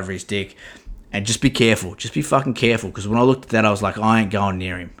was all over his dick. And just be careful. Just be fucking careful, because when I looked at that, I was like, I ain't going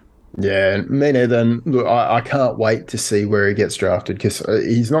near him. Yeah, me neither. And look, I can't wait to see where he gets drafted, because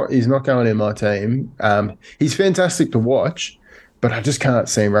he's not going in my team. He's fantastic to watch, but I just can't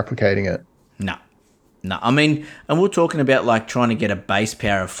see him replicating it. No. I mean, and we're talking about like trying to get a base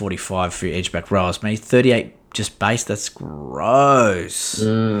power of 45 for your edge-back rowers. Maybe 38 just base. That's gross.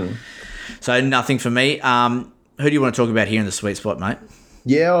 So nothing for me. Who do you want to talk about here in the sweet spot, mate?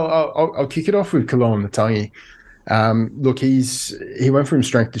 Yeah, I'll kick it off with Kalon Matangi. Look, he went from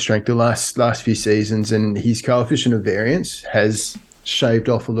strength to strength the last few seasons, and his coefficient of variance has shaved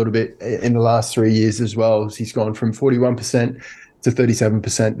off a little bit in the last 3 years as well. He's gone from 41% to 37%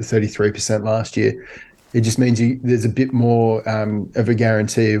 to 33% last year. It just means there's a bit more of a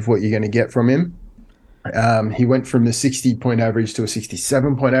guarantee of what you're going to get from him. He went from a 60-point average to a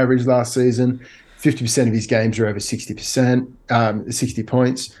 67-point average last season. 50% of his games are over 60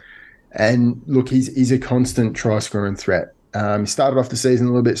 points. And look, he's a constant try-scoring threat. He started off the season a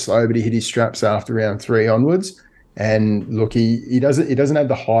little bit slow, but he hit his straps after round 3 onwards. And look, he doesn't have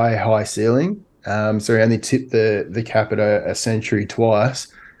the high ceiling. So he only tipped the cap at a century twice.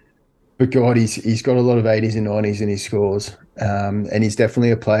 But God, he's got a lot of 80s and 90s in his scores. And he's definitely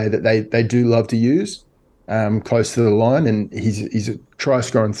a player that they do love to use close to the line. And he's a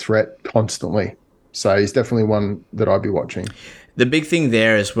try-scoring threat constantly. So he's definitely one that I'd be watching. The big thing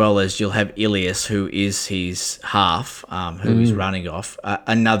there as well is you'll have Ilias, who is his half, who he's running off.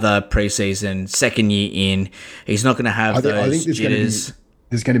 Another preseason, second year in. He's not going to have those jitters.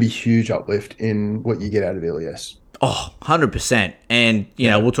 There's going to be huge uplift in what you get out of Ilias. Oh, 100%. And,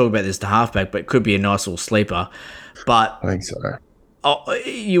 we'll talk about this to halfback, but it could be a nice little sleeper. But I think so.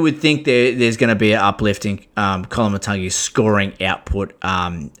 You would think there's going to be an uplift in Colin Matangi's scoring output,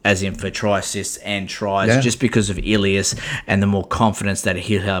 as in for try assists and tries, just because of Ilias and the more confidence that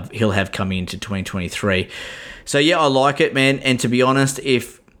he'll have coming into 2023. So yeah, I like it, man. And to be honest,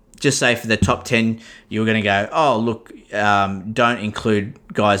 if just say for the top 10, you're going to go, oh look, don't include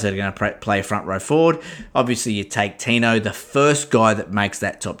guys that are going to play front row forward. Obviously, you take Tino. The first guy that makes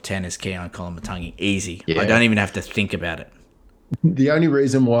that top 10 is Keaon Koloamatangi. Easy. Yeah. I don't even have to think about it. The only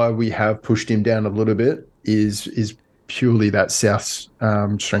reason why we have pushed him down a little bit is purely that South's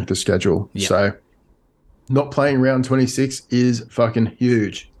strength of schedule. Yep. So not playing round 26 is fucking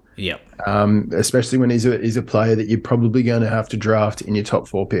huge. Yep. Especially when he's a player that you're probably going to have to draft in your top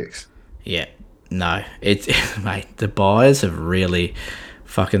 4 picks. Yeah. No, mate, the buyers have really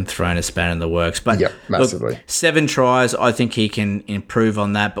fucking thrown a spanner in the works. But massively. Look, 7 tries, I think he can improve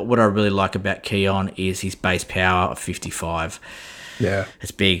on that. But what I really like about Keaon is his base power of 55. Yeah,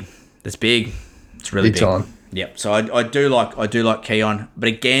 it's big. It's big. It's really big. Time. Yep. So I do like Keaon, but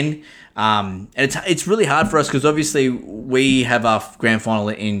again, and it's really hard for us because obviously we have our grand final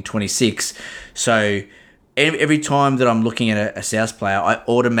in 26. So every time that I'm looking at a South player, I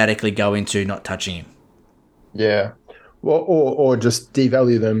automatically go into not touching him. Yeah. Well, or just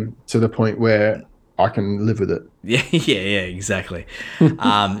devalue them to the point where I can live with it. Yeah, exactly.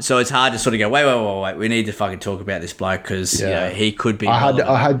 So it's hard to sort of go, wait. We need to fucking talk about this bloke because he could be.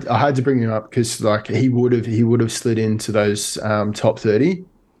 I had to bring him up because like he would have slid into those top 30.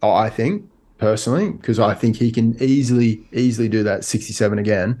 I think personally because I think he can easily do that 67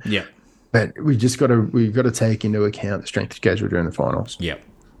 again. Yeah. But we've got to take into account the strength of schedule during the finals. Yep.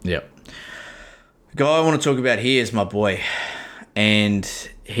 The guy I want to talk about here is my boy, and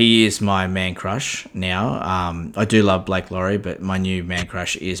he is my man crush now. I do love Blake Laurie, but my new man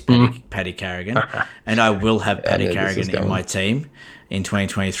crush is Paddy Carrigan, and I will have Paddy Carrigan in my team in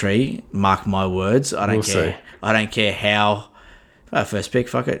 2023. Mark my words. I don't care. I don't care how. First pick,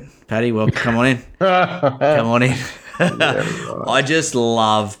 fuck it. Paddy, well, come on in. Come on in. I just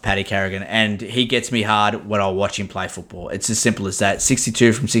love Paddy Carrigan, and he gets me hard when I watch him play football. It's as simple as that.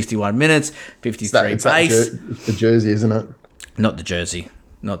 62 from 61 minutes, 53 base. It's the jersey, isn't it? Not the jersey.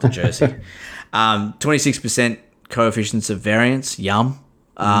 26% coefficients of variance. Yum.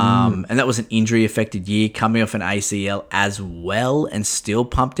 And that was an injury-affected year, coming off an ACL as well, and still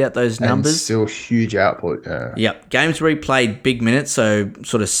pumped out those numbers. And still huge output. Yep. Games where he played big minutes, so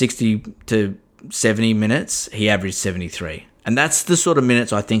sort of 60 to 70 minutes, he averaged 73. And that's the sort of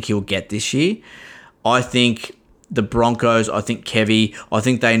minutes I think he'll get this year. I think the Broncos, I think Kevy, I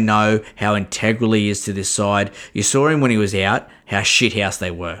think they know how integral he is to this side. You saw him when he was out, how shithouse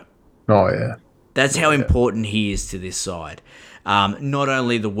they were. Oh, yeah. That's how important he is to this side. Not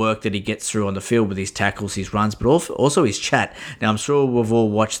only the work that he gets through on the field with his tackles, his runs, but also his chat. Now, I'm sure we've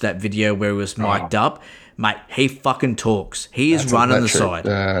all watched that video where he was mic'd up. Mate, he fucking talks. He is running the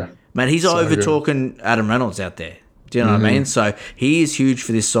side. Mate, he's so over-talking Adam Reynolds out there. Do you know what I mean? So he is huge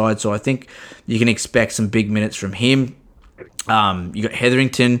for this side. So I think you can expect some big minutes from him. You got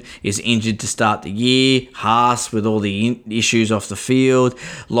Hetherington is injured to start the year. Haas with all the issues off the field.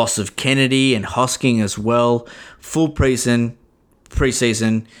 Loss of Kennedy and Hosking as well. Full preseason.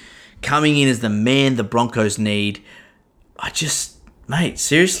 Coming in as the man the Broncos need. Mate,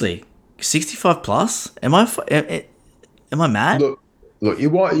 seriously, 65 plus? Am I mad? Look,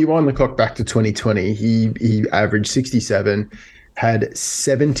 you wind the clock back to 2020. He averaged 67, had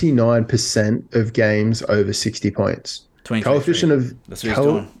 79% of games over 60 points. Coefficient of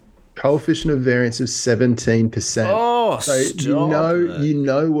variance of 17%. Oh, so you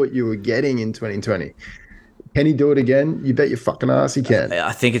know what you were getting in 2020. Can he do it again? You bet your fucking ass he can.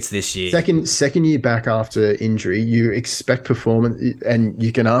 I think it's this year. Second year back after injury, you expect performance, and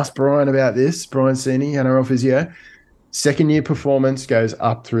you can ask Brian about this. Brian Sini, NRL physio. Second year performance goes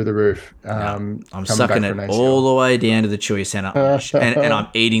up through the roof. I'm sucking it all the way down to the Chewy Centre, and I'm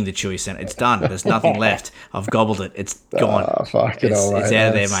eating the Chewy Centre. It's done. There's nothing left. I've gobbled it. It's gone. It's out of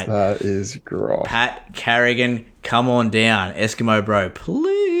there, mate. That is gross. Pat Carrigan, come on down. Eskimo bro,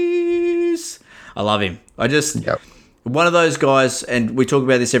 please. I love him. One of those guys, and we talk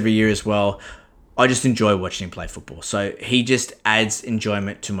about this every year as well, I just enjoy watching him play football. So he just adds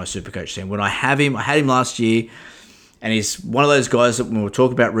enjoyment to my Supercoach team. When I had him last year, and he's one of those guys that when we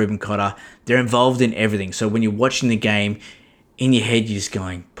talk about Reuben Cotter, they're involved in everything. So when you're watching the game, in your head, you're just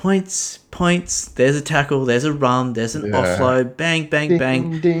going, points, there's a tackle, there's a run, there's an offload, bang, bang,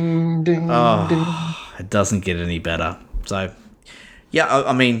 bang. Ding, ding, ding. It doesn't get any better. So, yeah,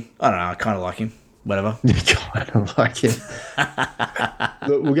 I mean, I don't know. I kind of like him. Whatever. You kind of like him.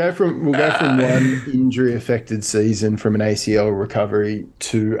 Look, we'll go from one injury affected season from an ACL recovery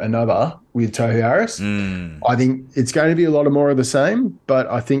to another with Tohu Harris. I think it's going to be a lot more of the same, but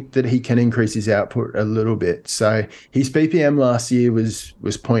I think that he can increase his output a little bit. So his PPM last year was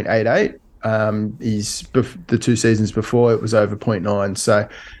 0.88. The 2 seasons before it was over 0.9. So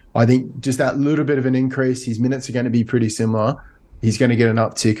I think just that little bit of an increase. His minutes are going to be pretty similar. He's going to get an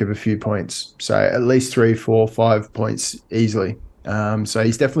uptick of a few points. So at least 3, 4, 5 points easily. So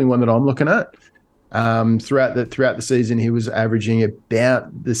he's definitely one that I'm looking at. Throughout the season, he was averaging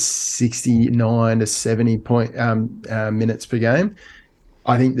about the 69 to 70 point minutes per game.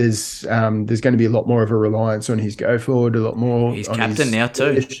 I think there's going to be a lot more of a reliance on his go forward, a lot more. He's on captain his now too.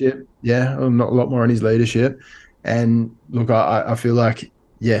 Leadership. Yeah, a lot more on his leadership. And look, I feel like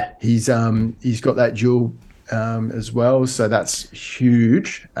he's got that dual. As well, so that's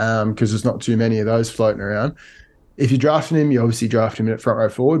huge because there's not too many of those floating around. If you're drafting him, you obviously draft him at front row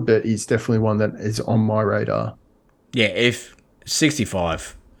forward, but he's definitely one that is on my radar. Yeah, if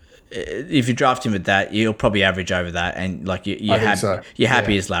 65, if you draft him at that, you'll probably average over that, and like you're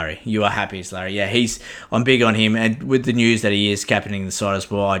happy as Larry. You are happy as Larry. Yeah, I'm big on him, and with the news that he is captaining the side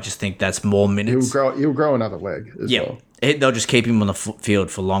as well, I just think that's more minutes. He'll grow another leg as well. They'll just keep him on the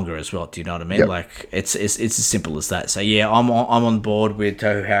field for longer as well. Do you know what I mean? Yep. Like it's as simple as that. So yeah, I'm on board with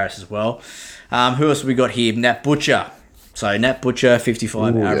Tohu Harris as well. Who else have we got here? Nat Butcher. So Nat Butcher,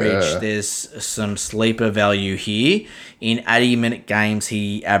 55 average. Yeah. There's some sleeper value here. In 80-minute games,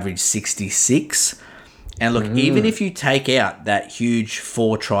 he averaged 66. And look, even if you take out that huge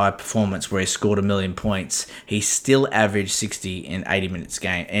 4-try performance where he scored 1 million points, he still averaged 60 in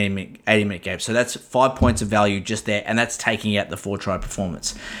 80-minute game. So that's 5 points of value just there, and that's taking out the 4-try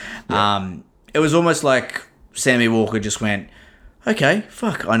performance. Yeah. It was almost like Sammy Walker just went, okay,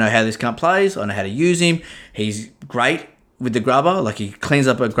 fuck, I know how this cunt plays. I know how to use him. He's great with the grubber. Like, he cleans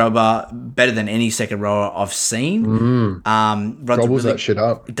up a grubber better than any second rower I've seen. Gobbles that shit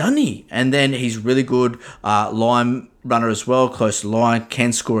up. Doesn't he? And then he's really good line runner as well, close to line,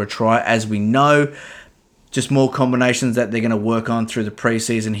 can score a try, as we know. Just more combinations that they're going to work on through the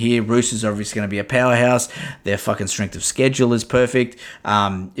preseason here. Roosters are obviously going to be a powerhouse. Their fucking strength of schedule is perfect.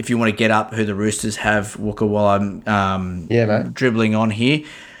 If you want to get up who the Roosters have, Walker, while I'm dribbling on here,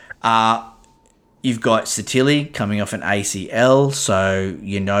 you've got Satili coming off an ACL, so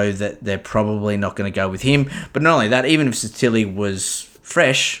you know that they're probably not going to go with him. But not only that, even if Satili was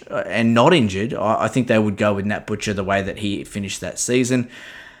fresh and not injured, I think they would go with Nat Butcher the way that he finished that season.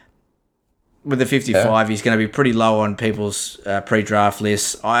 With the 55, he's going to be pretty low on people's pre-draft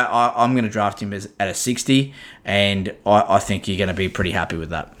lists. I'm going to draft him at a 60, and I think you're going to be pretty happy with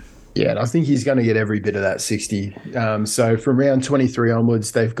that. Yeah, and I think he's going to get every bit of that 60. So from round 23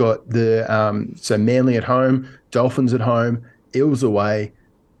 onwards, they've got so Manly at home, Dolphins at home, Eels away,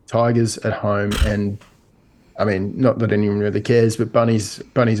 Tigers at home, and I mean, not that anyone really cares, but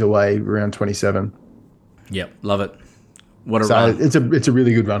Bunnies away round 27. Yep, love it. What a run! It's a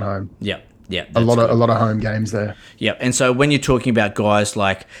really good run home. Yep. Yeah, a lot of home games there. Yep, and so when you're talking about guys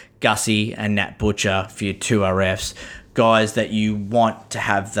like Gussie and Nat Butcher for your 2 RFs, guys that you want to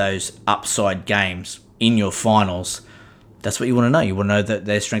have those upside games in your finals, that's what you want to know. You want to know that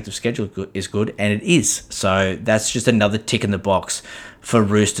their strength of schedule is good, and it is. So that's just another tick in the box for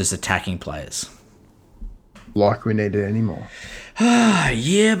Roosters attacking players. Like we need it anymore.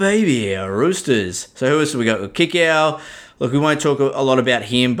 Yeah, baby, Roosters. So who else have we got? Kikau. Look, we won't talk a lot about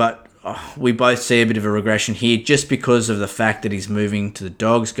him, but we both see a bit of a regression here just because of the fact that he's moving to the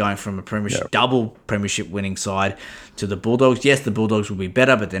Dogs, going from a double premiership winning side to the Bulldogs. Yes, the Bulldogs will be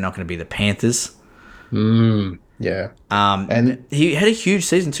better, but they're not going to be the Panthers. Yeah, Yeah. And he had a huge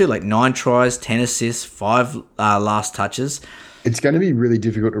season too, like 9 tries, 10 assists, 5 last touches. It's going to be really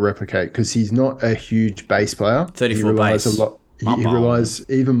difficult to replicate because he's not a huge base player. 34 base. He relies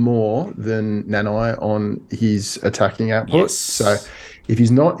even more than Nanai on his attacking output. Yes. So if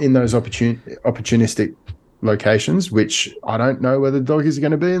he's not in those opportunistic locations, which I don't know whether the Doggies are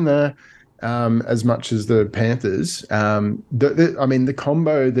going to be in there as much as the Panthers. The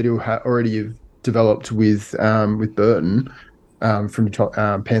combo that he'll already have developed with Burton from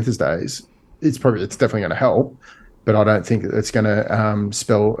Panthers days, it's definitely going to help. But I don't think it's going to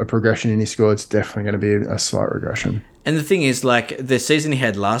spell a progression in his score. It's definitely going to be a slight regression. And the thing is, like, the season he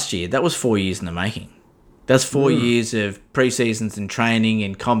had last year, that was 4 years in the making. That's 4 years of pre-seasons and training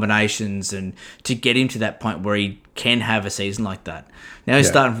and combinations and to get him to that point where he can have a season like that. Now he's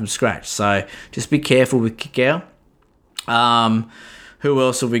starting from scratch. So just be careful with Kikau. Who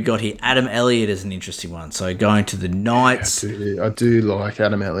else have we got here? Adam Elliott is an interesting one. So going to the Knights. I do like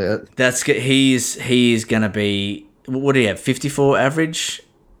Adam Elliott. He's going to be, what do you have, 54 average?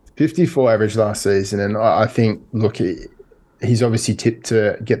 54 average last season. And I think, look, he's obviously tipped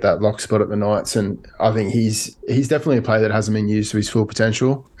to get that lock spot at the Knights. And I think he's definitely a player that hasn't been used to his full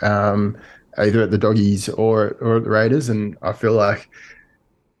potential, either at the Doggies or at the Raiders. And I feel like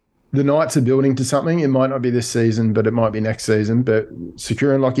the Knights are building to something. It might not be this season, but it might be next season. But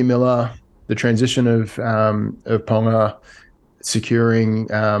securing Lockie Miller, the transition of Ponga, securing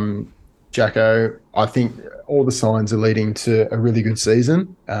Jacko, I think all the signs are leading to a really good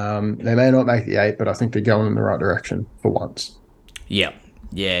season. They may not make the 8, but I think they're going in the right direction for once. Yeah.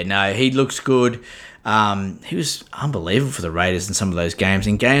 Yeah, no, he looks good. He was unbelievable for the Raiders in some of those games.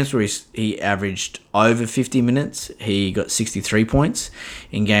 In games where he averaged over 50 minutes, he got 63 points.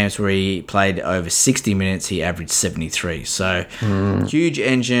 In games where he played over 60 minutes, he averaged 73. So huge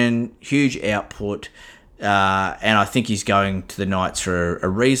engine, huge output. And I think he's going to the Knights for a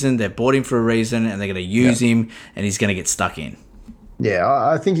reason. They've bought him for a reason, and they're going to use him, and he's going to get stuck in. Yeah,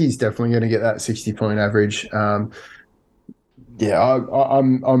 I think he's definitely going to get that 60-point average. I'm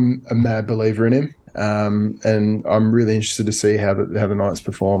a mad believer in him. And I'm really interested to see how the Knights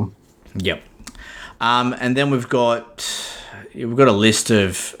perform. Yep. And then we've got a list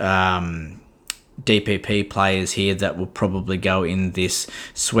of DPP players here that will probably go in this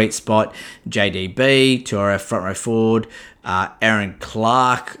sweet spot. JDB, 2RF front row forward. Aaron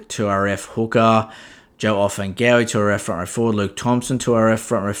Clark, 2RF hooker. Joe Ofahengaue, 2RF front row forward. Luke Thompson, 2RF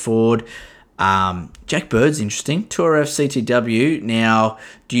front row forward. Jack Bird's interesting. 2RF CTW. Now,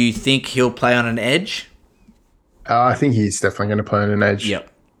 do you think he'll play on an edge? I think he's definitely going to play on an edge.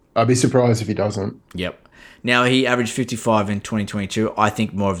 Yep. I'd be surprised if he doesn't. Yep. Now, he averaged 55 in 2022. I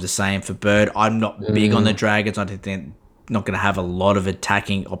think more of the same for Bird. I'm not big on the Dragons. I think they're not going to have a lot of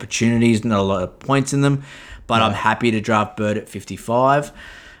attacking opportunities, not a lot of points in them. But I'm happy to draft Bird at 55.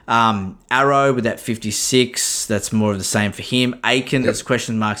 Arrow with that 56, that's more of the same for him. Aiken, there's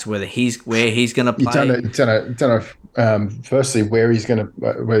question marks where he's going to play. You don't know. Firstly, whether he's going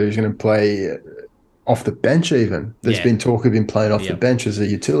to play off the bench. Even there's been talk of him playing off the bench as a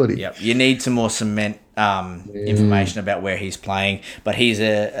utility. Yep. You need some more cement information about where he's playing, but he's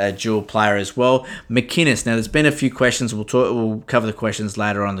a dual player as well. McInnes. Now, there's been a few questions. We'll cover the questions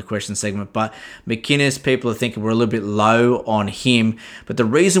later on in the question segment, but McInnes, people are thinking we're a little bit low on him, but the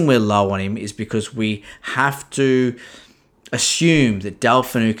reason we're low on him is because we have to assume that Dal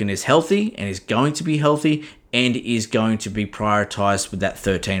Finucane is healthy and is going to be healthy and is going to be prioritised with that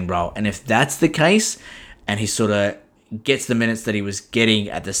 13 role. And if that's the case, and he sort of gets the minutes that he was getting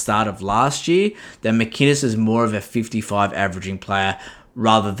at the start of last year, then McInnes is more of a 55 averaging player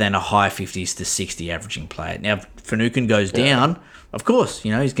rather than a high 50s to 60 averaging player. Now, if Finucane goes down, of course,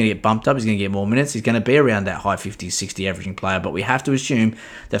 he's going to get bumped up, he's going to get more minutes, he's going to be around that high 50s, 60 averaging player, but we have to assume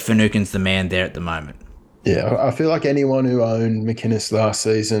that Finucane's the man there at the moment. Yeah, I feel like anyone who owned McInnes last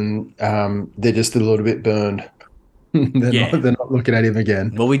season, they're just a little bit burned. They're not looking at him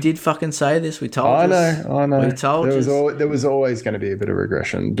again. Well, we did fucking say this. We told I know. We told there was always going to be a bit of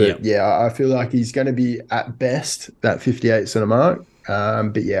regression. But I feel like he's going to be at best that 58 sort of mark.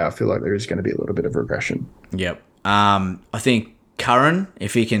 But I feel like there is going to be a little bit of regression. Yep. I think Curran,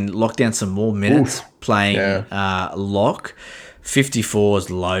 if he can lock down some more minutes playing lock, 54 is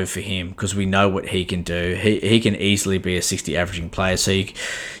low for him because we know what he can do. He can easily be a 60 averaging player. So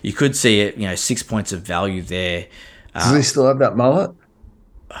you could see it, 6 points of value there. Does he still have that mullet?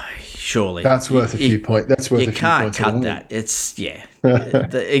 Surely. That's worth a few points. That's worth a few points. You can't cut that. It's,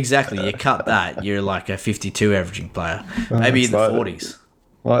 exactly. You cut that, you're like a 52 averaging player. Maybe in the 40s.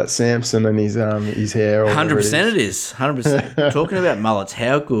 Like Samson and his hair. 100% it is. 100%. Talking about mullets,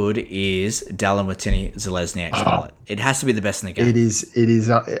 how good is Dallin Watene-Zelezniak's mullet? It has to be the best in the game. It is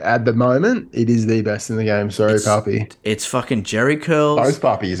at the moment, it is the best in the game. Sorry, puppy. It's fucking Jerry curls. Both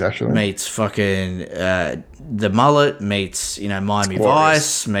puppies, actually. Meets fucking the mullet, meets, Miami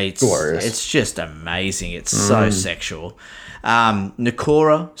Vice, meets... Glorious. It's just amazing. It's so sexual.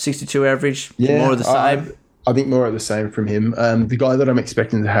 Nakora, 62 average. More of the same. I think more of the same from him. The guy that I'm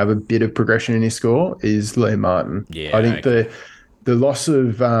expecting to have a bit of progression in his score is Liam Martin. Yeah, I think the loss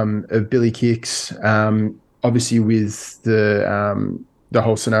of Billy Kicks, obviously with the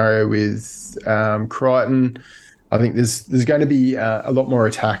whole scenario with Crichton, I think there's going to be a lot more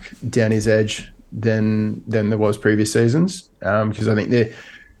attack down his edge than there was previous seasons, because I think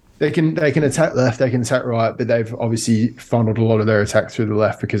they can attack left, they can attack right, but they've obviously funneled a lot of their attack through the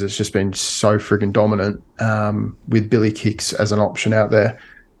left because it's just been so friggin' dominant, with Billy Kicks as an option out there.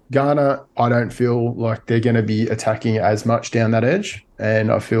 Garner, I don't feel like they're going to be attacking as much down that edge,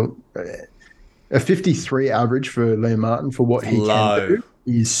 and I feel a 53 average for Liam Martin for what he can do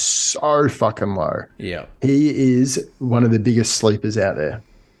is so fucking low. Yeah. He is one of the biggest sleepers out there,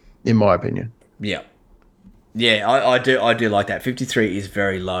 in my opinion. Yeah. Yeah, I do like that. 53 is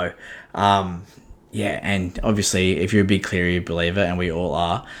very low. And obviously, if you're a big Cleary believer, and we all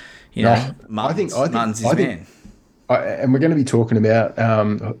are, Martin's his man. And we're going to be talking about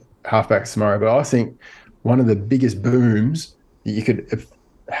halfbacks tomorrow, but I think one of the biggest booms that you could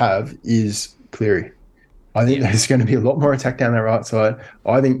have is Cleary. I think there's going to be a lot more attack down that right side.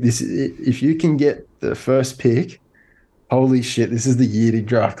 I think if you can get the first pick, holy shit, this is the year to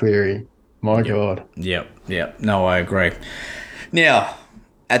draft Cleary. My God. Yep. No, I agree. Now,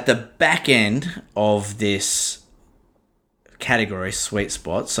 at the back end of this category, sweet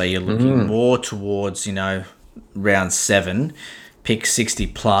spot, so you're looking more towards, round 7, pick 60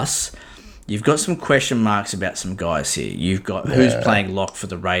 plus, you've got some question marks about some guys here. You've got who's playing lock for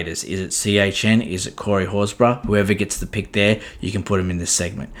the Raiders. Is it CHN? Is it Corey Horsburgh? Whoever gets the pick there, you can put him in this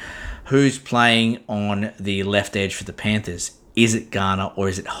segment. Who's playing on the left edge for the Panthers? Is it Garner or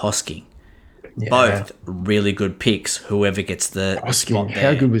is it Hosking? Yeah. Both really good picks. Whoever gets the spot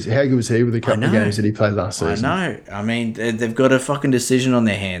there. How good was he with the couple of games that he played last season? I know. I mean, they've got a fucking decision on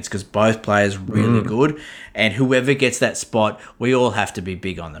their hands because both players really good, and whoever gets that spot, we all have to be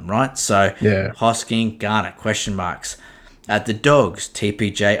big on them, right? So, Hosking, Garner, question marks. At the Dogs,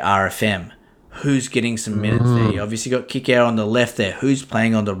 TPJ, RFM. Who's getting some minutes there? You obviously got Kickout on the left there. Who's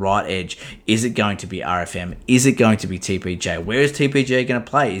playing on the right edge? Is it going to be RFM? Is it going to be TPJ? Where is TPJ going to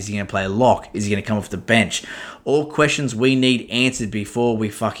play? Is he going to play lock? Is he going to come off the bench? All questions we need answered before we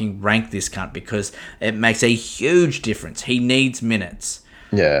fucking rank this cunt because it makes a huge difference. He needs minutes.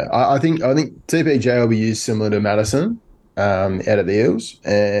 Yeah, I think TPJ will be used similar to Madison out at the Eels,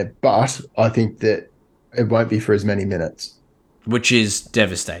 but I think that it won't be for as many minutes. Which is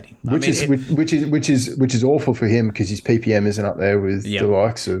devastating. Which is awful for him because his PPM isn't up there with the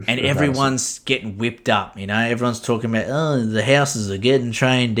likes of. And everyone's getting whipped up. Everyone's talking about the houses are getting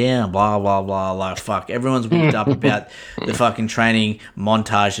trained down. Blah blah blah. Like fuck, everyone's whipped up about the fucking training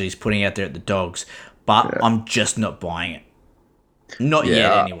montage that he's putting out there at the Dogs. But I'm just not buying it. Not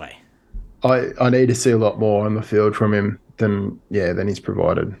yet, anyway. I need to see a lot more on the field from him than he's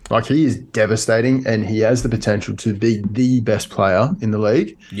provided. Like, he is devastating and he has the potential to be the best player in the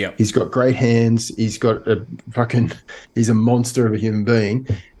league. Yep. He's got great hands. He's got he's a monster of a human being,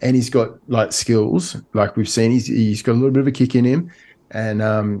 and he's got like skills. Like we've seen, he's got a little bit of a kick in him,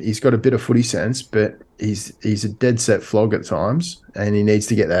 and he's got a bit of footy sense, but he's a dead set flog at times, and he needs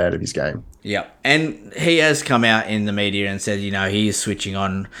to get that out of his game. Yeah, and he has come out in the media and said, he is switching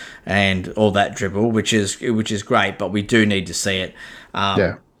on and all that dribble, which is great, but we do need to see it.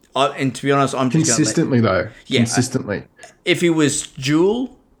 And to be honest, I'm just consistently. If he was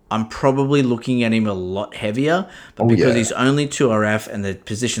dual, I'm probably looking at him a lot heavier, but because he's only 2RF and the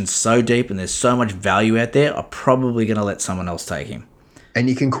position's so deep and there's so much value out there, I'm probably going to let someone else take him. And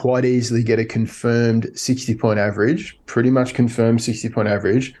you can quite easily get a confirmed 60-point average, pretty much confirmed 60-point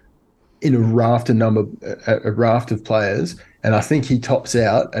average, in a raft of players, and I think he tops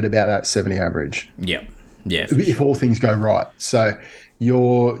out at about that 70 average. Yeah, if all things go right. So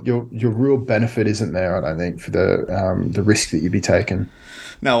your real benefit isn't there, I don't think, for the risk that you'd be taking.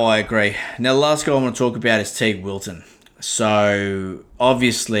 No, I agree. Now, the last guy I want to talk about is Teague Wilton. So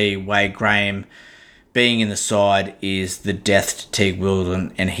obviously, Wade Graham being in the side is the death to Teague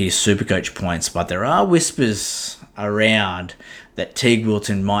Wilton and his Supercoach points, but there are whispers around that Teague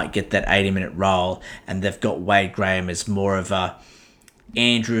Wilton might get that 80-minute role, and they've got Wade Graham as more of a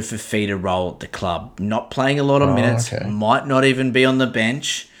Andrew Fifita role at the club. Not playing a lot of minutes, might not even be on the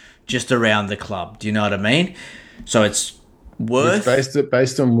bench, just around the club. Do you know what I mean? So it's worth...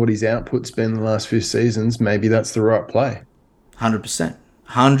 Based on what his output's been the last few seasons, maybe that's the right play. 100%.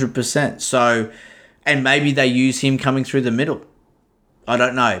 100%. So, and maybe they use him coming through the middle. I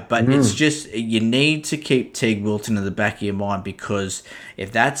don't know, but it's just, you need to keep Teague Wilton in the back of your mind, because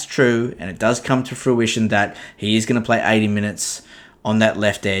if that's true and it does come to fruition that he is going to play 80 minutes on that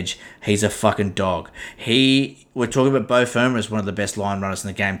left edge, he's a fucking dog. We're talking about Beau Fermor as one of the best line runners in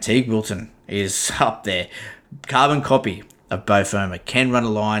the game. Teague Wilton is up there. Carbon copy of Beau Fermor. Can run a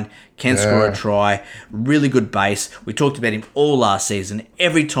line, can score a try, really good base. We talked about him all last season.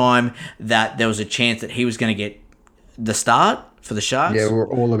 Every time that there was a chance that he was going to get the start for the Sharks. Yeah, we're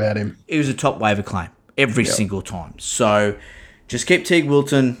all about him. He was a top waiver claim every single time. So just keep Teague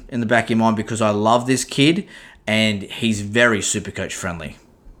Wilton in the back of your mind, because I love this kid and he's very Supercoach friendly.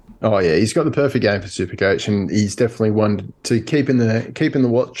 Oh yeah, he's got the perfect game for Supercoach, and he's definitely one to keep in the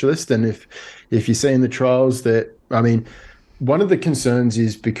watch list. And if you see in the trials that, I mean, one of the concerns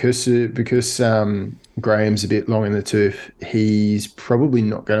is because Graham's a bit long in the tooth, he's probably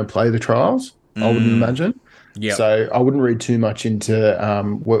not going to play the trials. I wouldn't imagine. Yeah. So I wouldn't read too much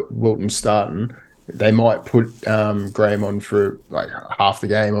into Wilton starting. They might put Graham on for like half the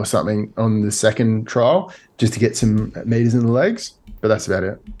game or something on the second trial just to get some meters in the legs, but that's about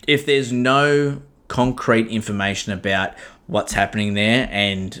it. If there's no concrete information about what's happening there,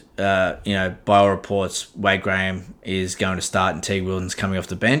 and by all reports, Wade Graham is going to start and Teague Wilton's coming off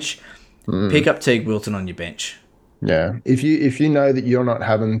the bench, pick up Teague Wilton on your bench. Yeah, if you know that you're not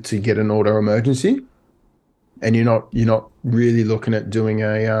having to get an auto emergency, and you're not really looking at doing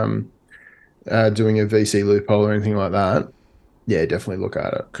a VC loophole or anything like that, yeah, definitely look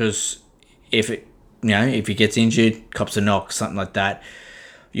at it. Because if he gets injured, cops a knock, something like that,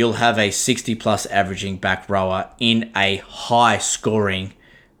 you'll have a 60-plus averaging back rower in a high-scoring,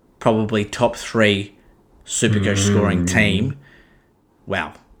 probably top 3 Supercoach scoring team.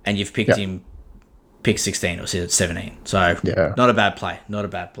 Wow. And you've picked him pick 16 or 17. So not a bad play.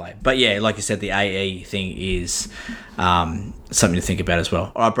 But yeah, like you said, the AE thing is something to think about as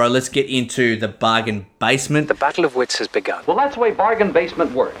well. All right, bro, let's get into the bargain basement. The battle of wits has begun. Well, that's the way bargain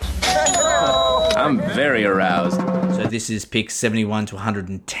basement works. I'm very aroused. So this is pick 71 to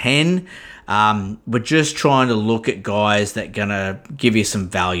 110. We're just trying to look at guys that are going to give you some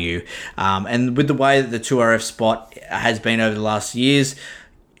value. And with the way that the 2RF spot has been over the last years,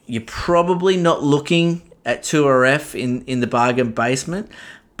 you're probably not looking at 2RF in the bargain basement,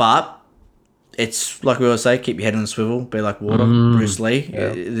 but it's like we always say, keep your head on the swivel, be like water, Bruce Lee.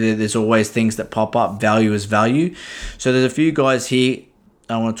 Yeah. There's always things that pop up. Value is value. So there's a few guys here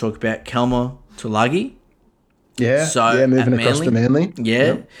I want to talk about. Kelma Tulagi. Yeah, moving across to Manly.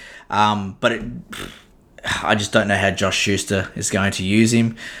 Yeah. Yep. But I just don't know how Josh Schuster is going to use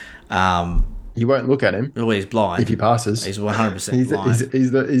him. You won't look at him. Well, he's blind. If he passes. He's 100%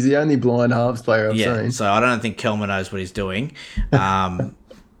 blind. He's the only blind halves player I've seen. So I don't think Kelma knows what he's doing.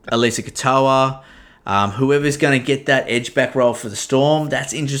 Elisa Katoa, whoever's going to get that edge back roll for the Storm,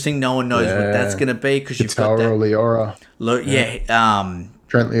 that's interesting. No one knows what that's going to be, because you've got that. Leora.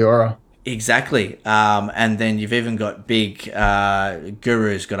 Trent Leora. Exactly. And then you've even got big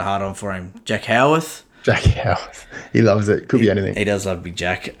Guru's got a hard on for him. Jack Howarth. Jack Howarth. He loves it. Could be anything. He does love Big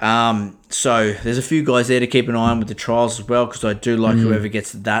Jack. So there's a few guys there to keep an eye on with the trials as well, because I do like whoever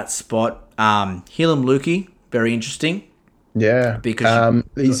gets that spot. Helam Lukey, very interesting. Yeah. Because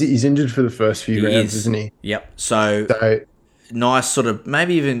he's injured for the first few rounds, isn't he? Yep. So nice sort of,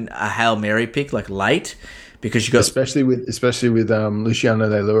 maybe even a Hail Mary pick, like late, because you got especially with Luciano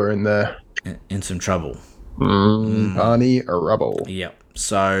Leilua in some trouble. Barney Rubble. Yep.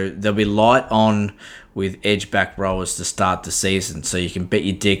 So they'll be light on with edge back rowers to start the season. So you can bet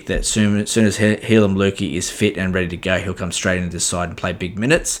your dick that soon as Helam Lukey is fit and ready to go, he'll come straight into this side and play big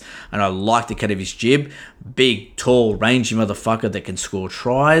minutes. And I like the cut of his jib. Big, tall, rangy motherfucker that can score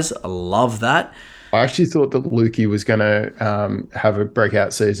tries. I love that. I actually thought that Lukey was going to have a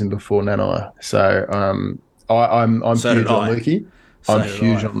breakout season before Nanai. So I'm huge on Lukey. I'm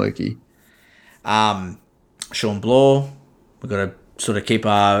huge on Lukey. Sean Bloor, we've got to sort of keep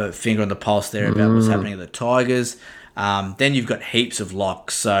our finger on the pulse there about what's happening at the Tigers. Then you've got heaps of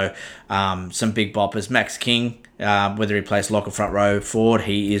locks. So some big boppers. Max King, whether he plays lock or front row forward,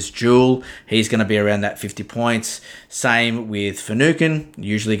 he is dual. He's going to be around that 50 points. Same with Finucane,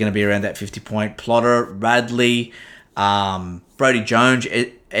 usually going to be around that 50-point. Plotter, Radley, Brodie Jones,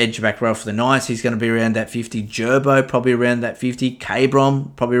 edge back row for the Knights. He's going to be around that 50. Gerbo, probably around that 50.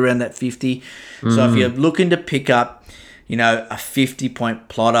 K-Brom, probably around that 50. So if you're looking to pick up, a 50-point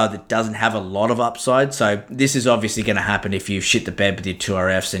plotter that doesn't have a lot of upside. So this is obviously going to happen if you shit the bed with your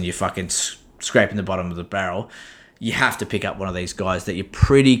 2RFs and you're fucking scraping the bottom of the barrel. You have to pick up one of these guys that you're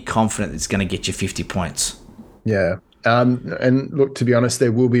pretty confident is going to get you 50 points. Yeah. And look, to be honest,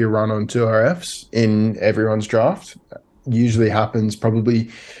 there will be a run on 2RFs in everyone's draft. Usually happens probably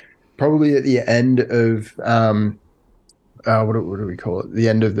at the end of what do we call it? The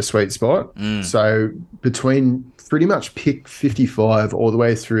end of the sweet spot. So between pretty much pick 55 all the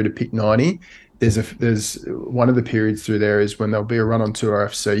way through to pick 90, there's one of the periods through there is when there'll be a run on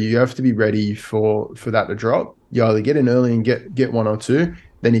 2RFs. So you have to be ready for that to drop. You either get in early and get one or two,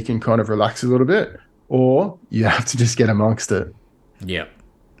 then you can kind of relax a little bit, or you have to just get amongst it. Yep.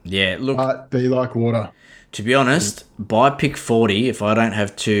 Yeah. Look, be like water. To be honest, by pick 40, if I don't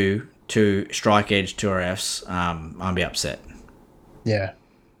have two strike edge 2RFs, I'll be upset. Yeah.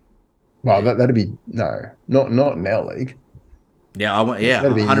 Well, that'd be not in our league. Yeah,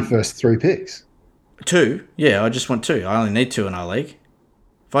 that'd be the first 3 picks. 2? Yeah, I just want 2. I only need 2 in our league.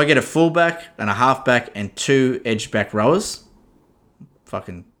 If I get a fullback and a halfback and 2 edge back rowers,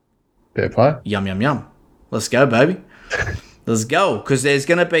 fucking fair play. Yum, yum, yum. Let's go, baby. Let's go. Because there's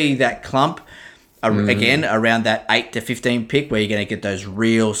going to be that clump, again, around that 8 to 15 pick where you're going to get those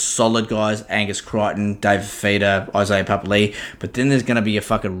real solid guys, Angus Crichton, David Fifita, Isaiah Papali'i. But then there's going to be a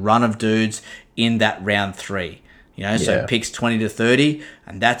fucking run of dudes in that round 3. So picks 20 to 30,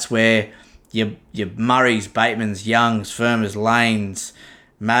 and that's where your Murrays, Batemans, Youngs, Firmers, Lanes,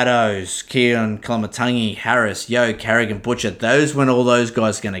 Maddows, Keon, Kalamatangi, Harris, Yo, Carrigan, Butcher, those when all those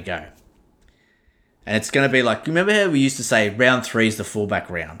guys are going to go. And it's going to be like, remember how we used to say round 3 is the fullback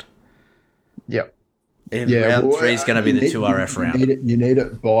round? Yep. Round 3 is going to be the 2RF round. You need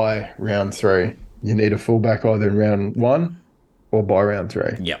it by round 3. You need a fullback either in round 1 or by round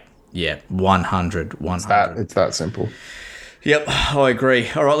 3. Yep. Yeah, 100. It's that simple. Yep, I agree.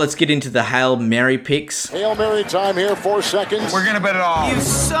 All right, let's get into the Hail Mary picks. Hail Mary time here, 4 seconds. We're going to bet it all. You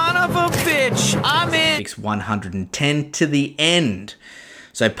son of a bitch. I'm in. Picks 110 to the end.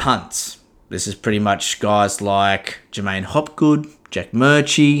 So punts. This is pretty much guys like Jermaine Hopgood, Jack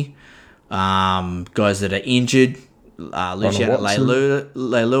Murchie, guys that are injured, Luciano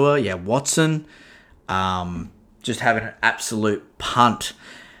Leilua, Watson. Just having an absolute punt.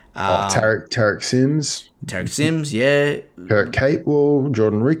 Tarek Sims. Yeah. Kurt Capewell,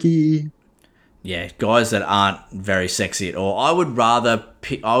 Jordan Ricky. Yeah, guys that aren't very sexy at all. I would rather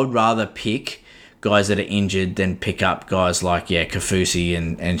pick guys that are injured than pick up guys like Kafusi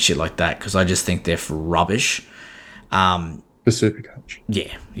and shit like that, because I just think they're rubbish. For Supercoach.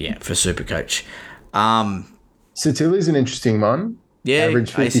 Yeah, for Supercoach. Satili's an interesting one. Yeah,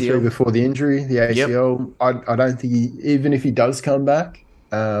 average 53 ACL. Before the injury, the ACL. Yep. I don't think even if he does come back,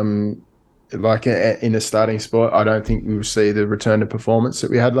 in a starting spot, I don't think we'll see the return to performance that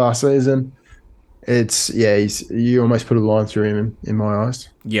we had last season. You almost put a line through him in my eyes.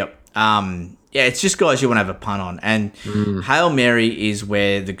 Yep. It's just guys you want to have a punt on. And Hail Mary is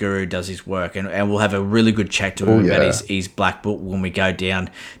where the guru does his work. And we'll have a really good chat to him about his black book when we go down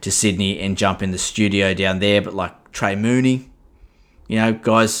to Sydney and jump in the studio down there. But like Trey Mooney,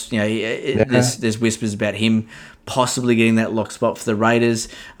 guys, there's whispers about him possibly getting that lock spot for the Raiders.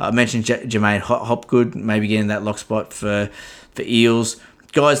 I mentioned Jermaine Hopgood maybe getting that lock spot for Eels.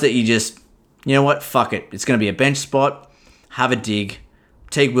 Guys that you just, fuck it. It's going to be a bench spot. Have a dig.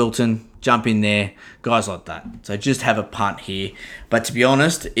 Teague Wilton, jump in there. Guys like that. So just have a punt here. But to be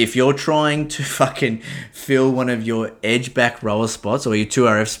honest, if you're trying to fucking fill one of your edge back rower spots or your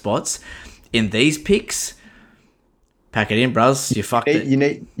 2RF spots in these picks, pack it in, bros. You fucked it. You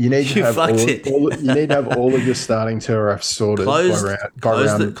need to have all of your starting 2RFs sorted.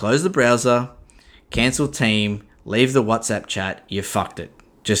 Close the browser, cancel team, leave the WhatsApp chat. You fucked it.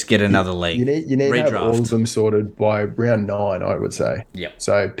 Just get another league. You need to have all of them sorted by round 9, I would say. Yep.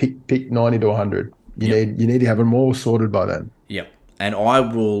 So pick 90 to 100. You need to have them all sorted by then. Yep. And I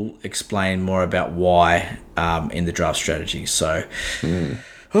will explain more about why in the draft strategy. So.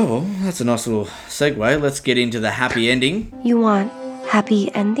 Oh, that's a nice little segue. Let's get into the happy ending. You want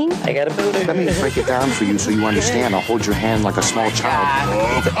happy ending? I got a building. Let me break it down for you so you understand. I'll hold your hand like a small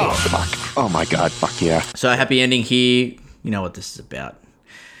child. Oh, fuck. Oh, my God. Fuck yeah. So happy ending here. You know what this is about.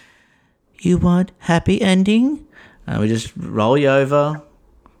 You want happy ending? We just roll you over.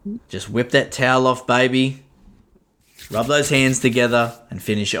 Just whip that towel off, baby. Rub those hands together and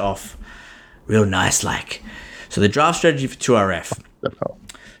finish it off real nice like. So the draft strategy for 2RF.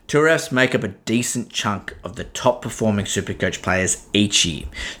 2RFs make up a decent chunk of the top performing Supercoach players each year.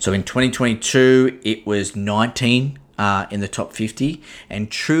 So in 2022, it was 19 in the top 50,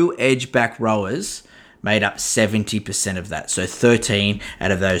 and true edge back rowers made up 70% of that. So 13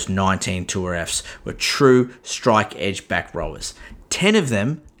 out of those 19 Tour Fs were true strike edge back rowers. 10 of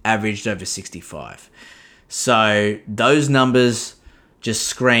them averaged over 65. So those numbers just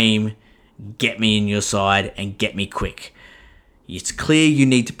scream, get me in your side and get me quick. It's clear you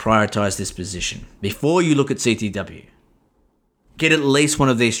need to prioritize this position before you look at CTW. Get at least one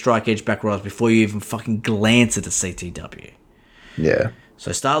of these strike edge back rowers before you even fucking glance at the CTW. Yeah.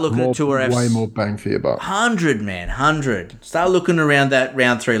 So start looking at Tour Fs. Way more bang for your buck. 100, man. 100. Start looking around that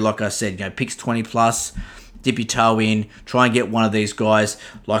round 3, like I said. Picks 20 plus. Dip your toe in. Try and get one of these guys.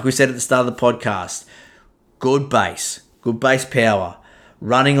 Like we said at the start of the podcast, good base. Good base power.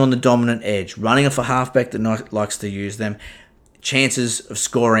 Running on the dominant edge. Running off a halfback that likes to use them. Chances of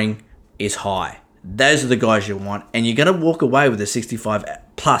scoring is high. Those are the guys you want. And you're going to walk away with a 65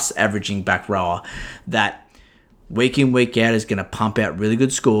 plus averaging back rower that week in, week out is going to pump out really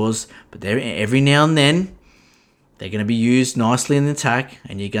good scores. But every now and then, they're going to be used nicely in the attack.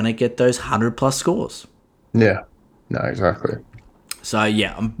 And you're going to get those 100 plus scores. Yeah. No, exactly. So,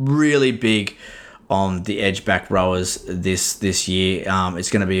 yeah, I'm really big on the edge back rowers this year. It's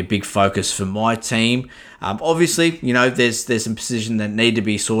going to be a big focus for my team. Obviously, there's some positions that need to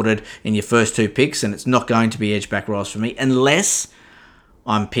be sorted in your first 2 picks, and it's not going to be edge back rowers for me unless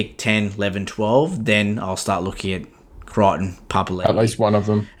I'm pick 10, 11, 12. Then I'll start looking at Crichton, Papali'i. At least one of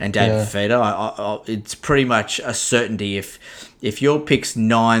them. And David Fifita. It's pretty much a certainty. If your picks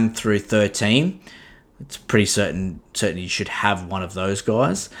 9 through 13, it's pretty certain you should have one of those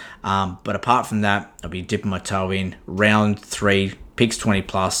guys. But apart from that, I'll be dipping my toe in round 3, picks 20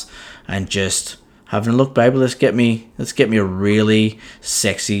 plus, and just having a look, baby. Let's get me a really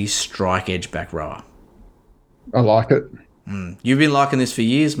sexy strike edge back rower. I like it. You've been liking this for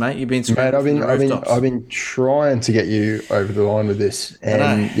years, mate. You've been screaming I've been trying to get you over the line with this,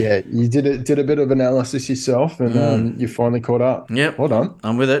 and yeah, you did a bit of analysis yourself, and you finally caught up. Yep, well done.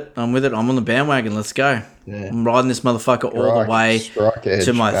 I'm with it. I'm on the bandwagon. Let's go. Yeah. I'm riding this motherfucker all the way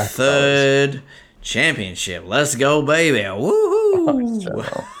to my 3rd championship. Let's go, baby!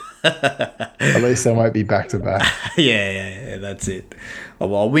 Woohoo! At least they won't be back to back. Yeah, that's it.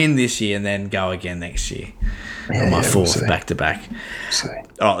 Well, I'll win this year and then go again next year. My 4th back to back.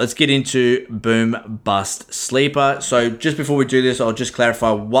 All right, let's get into boom, bust, sleeper. So just before we do this, I'll just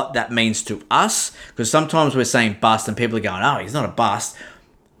clarify what that means to us, because sometimes we're saying bust and people are going, oh, he's not a bust.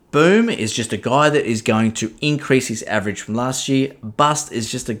 Boom is just a guy that is going to increase his average from last year. Bust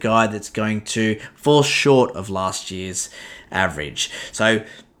is just a guy that's going to fall short of last year's average. So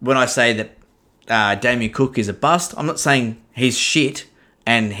when I say that Damien Cook is a bust, I'm not saying he's shit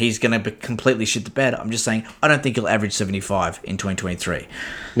and he's going to be completely shit the bed. I'm just saying I don't think he'll average 75 in 2023.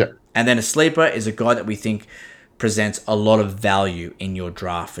 Yeah. And then a sleeper is a guy that we think presents a lot of value in your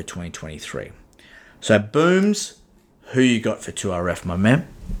draft for 2023. So booms, who you got for 2RF, my man?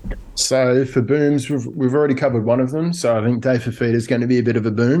 So for booms, we've already covered one of them. So I think Dave Fifita is going to be a bit of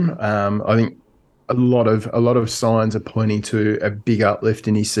a boom. I think a lot of signs are pointing to a big uplift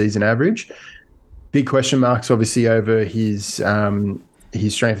in his season average. Big question marks, obviously, over his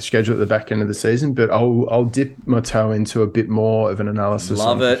strength of schedule at the back end of the season, but I'll dip my toe into a bit more of an analysis.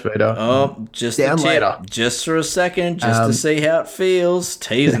 Love it. Fifita. Oh, just down later, just for a second, just to see how it feels.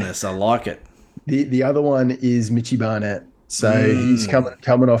 Teasing us, I like it. The other one is Mitchy Barnett. So he's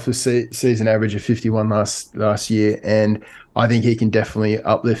coming off a season average of 51 last year, and I think he can definitely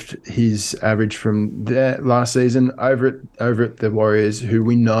uplift his average from that last season over at the Warriors, who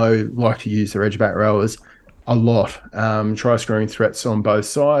we know like to use their edge back rowers a lot. Try scoring threats on both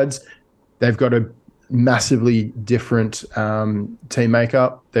sides. They've got a massively different team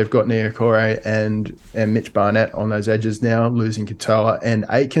makeup. They've got Niokore and Mitch Barnett on those edges now, losing Katoa and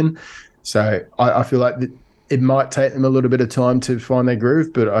Aiken. So I feel like it might take them a little bit of time to find their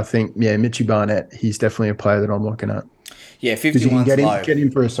groove, but I think, Mitchy Barnett, he's definitely a player that I'm looking at. Yeah, 51's low. Get him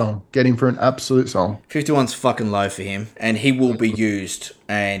for a song. Get him for an absolute song. 51's fucking low for him, and he will be used,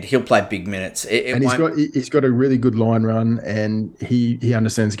 and he'll play big minutes. He's got a really good line run, and he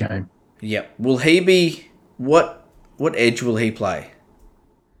understands the game. Yeah. Will he be what edge will he play?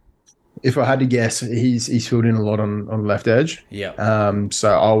 If I had to guess, he's filled in a lot on the left edge. Yeah.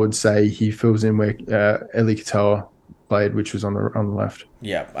 So I would say he fills in where Eli Katoa played, which was on the left.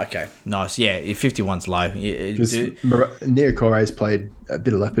 Yeah. Okay. Nice. Yeah. 51's low. Niokore has played a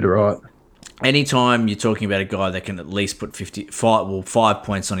bit of left, bit of right. Anytime you're talking about a guy that can at least put 5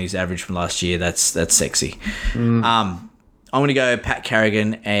 points on his average from last year, that's sexy. I'm going to go Pat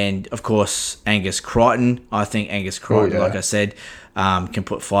Carrigan and, of course, Angus Crichton. I think Angus Crichton, like I said, can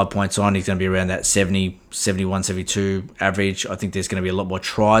put 5 points on. He's going to be around that 70, 71, 72 average. I think there's going to be a lot more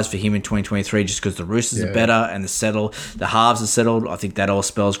tries for him in 2023 just because the Roosters are better and the halves are settled. I think that all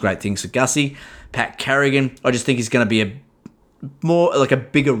spells great things for Gussie. Pat Carrigan, I just think he's going to be a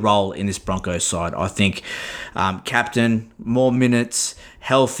bigger role in this Broncos side. I think captain, more minutes,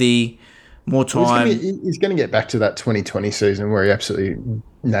 healthy, more time. He's going to get back to that 2020 season where he absolutely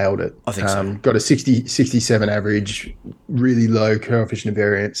nailed it. I think so. Got a 67 average, really low coefficient of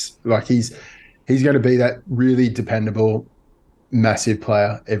variance. Like he's going to be that really dependable, massive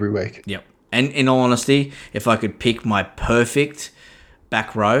player every week. Yep. And in all honesty, if I could pick my perfect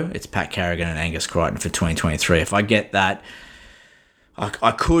back row, it's Pat Carrigan and Angus Crichton for 2023. If I get that,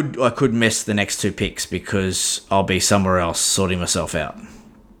 I could miss the next two picks because I'll be somewhere else sorting myself out.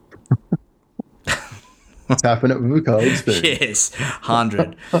 What's happening with the cold spoon? Yes,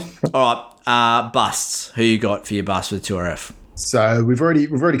 100. All right, busts. Who you got for your bust with 2RF? So we've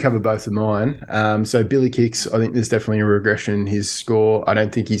already covered both of mine. So Billy Kicks, I think there's definitely a regression in his score. I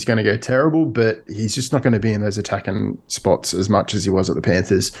don't think he's going to go terrible, but he's just not going to be in those attacking spots as much as he was at the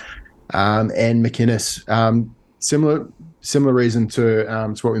Panthers. And McInnes, similar reason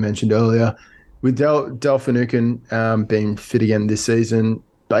to what we mentioned earlier. With Del Finucane being fit again this season,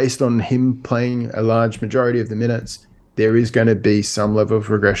 based on him playing a large majority of the minutes, there is going to be some level of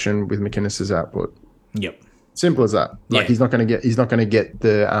regression with McInnes' output. Yep. Simple as that. Like he's not going to get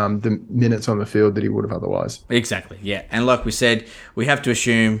the minutes on the field that he would have otherwise. Exactly. Yeah. And like we said, we have to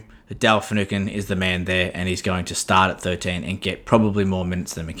assume that Del Finucane is the man there, and he's going to start at 13 and get probably more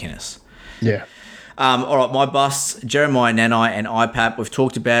minutes than McInnes. Yeah. All right, my busts, Jeremiah Nanai and IPAP. We've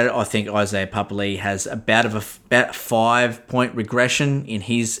talked about it. I think Isaiah Papali'i has about 5-point regression in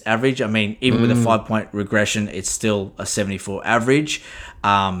his average. I mean, even with a 5-point regression, it's still a 74 average.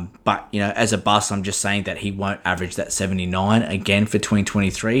 But, as a bust, I'm just saying that he won't average that 79 again for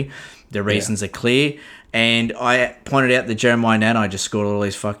 2023. The reasons are clear. And I pointed out that Jeremiah Nanai just scored all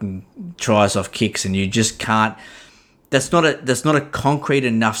these fucking tries off kicks, and you just can't. That's not a concrete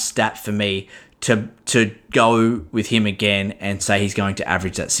enough stat for me to go with him again and say he's going to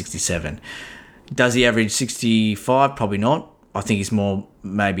average that 67. Does he average 65? Probably not. I think he's more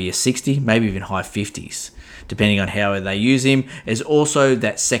maybe a 60, maybe even high 50s, depending on how they use him. There's also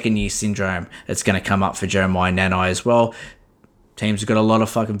that second-year syndrome that's going to come up for Jeremiah Nanai as well. Teams have got a lot of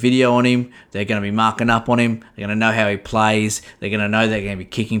fucking video on him. They're going to be marking up on him. They're going to know how he plays. They're going to know they're going to be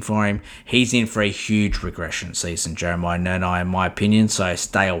kicking for him. He's in for a huge regression season, Jeremiah Nanai, in my opinion, so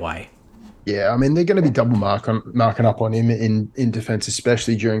stay away. Yeah, I mean, they're going to be double marking up on him in defense,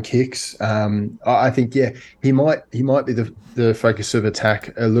 especially during kicks. I think, he might be the focus of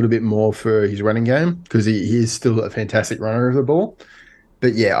attack a little bit more for his running game because he is still a fantastic runner of the ball.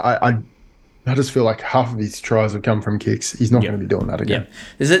 But I just feel like half of his tries have come from kicks. He's not going to be doing that again.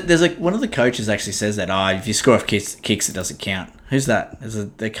 Yeah. There's one of the coaches actually says that if you score off kicks, it doesn't count. Who's that? There's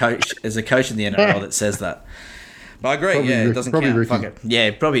a coach in the NRL that says that. But I agree. Probably it doesn't count. Ricky. Fuck it. Yeah,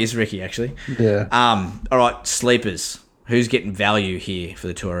 it probably is Ricky actually. Yeah. All right, sleepers. Who's getting value here for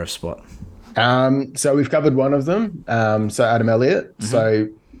the 2RF spot? So we've covered one of them. So Adam Elliott. Mm-hmm. So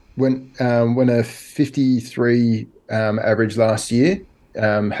when a 53 average last year,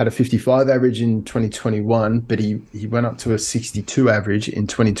 had a 55 average in 2021, but he went up to a 62 average in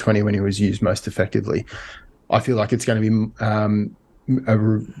 2020 when he was used most effectively. I feel like it's going to be a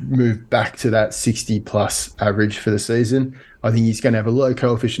move back to that 60 plus average for the season. I think he's going to have a low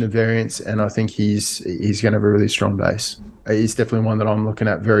coefficient of variance, and I think he's going to have a really strong base. He's definitely one that I'm looking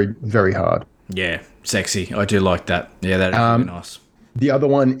at very, very hard. Yeah, sexy. I do like that. Yeah, that is really nice. The other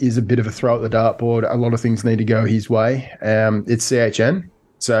one is a bit of a throw at the dartboard. A lot of things need to go his way. It's CHN.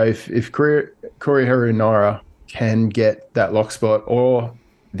 So if Corey Haru-Naera can get that lock spot or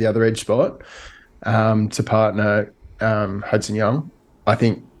the other edge spot to partner Hudson Young, I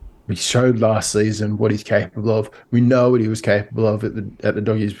think we showed last season what he's capable of. We know what he was capable of at the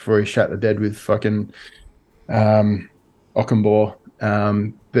Doggies before he shut the bed with fucking Ockenbaugh.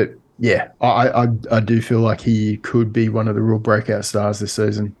 But yeah, I do feel like he could be one of the real breakout stars this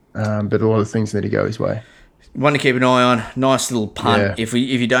season. But a lot of things need to go his way. One to keep an eye on. Nice little punt. Yeah. If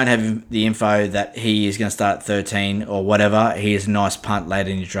you don't have the info that he is going to start at 13 or whatever, he is a nice punt later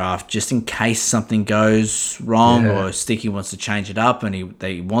in your draft, just in case something goes wrong or Sticky wants to change it up and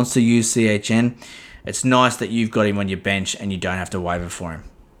he wants to use CHN. It's nice that you've got him on your bench and you don't have to waiver for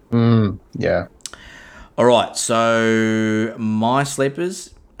him. Yeah. All right. So my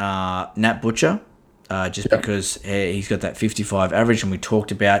sleepers, Nat Butcher. Because he's got that 55 average, and we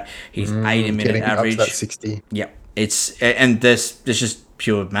talked about his 80-minute average. Up to that 60. Yep. And there's just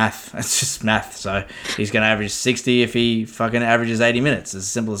pure math. It's just math. So he's going to average 60 if he fucking averages 80 minutes. As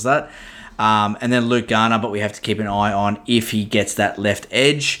simple as that. And then Luke Garner, but we have to keep an eye on if he gets that left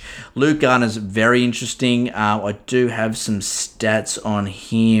edge. Luke Garner's very interesting. I do have some stats on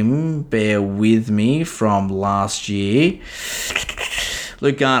him. Bear with me from last year.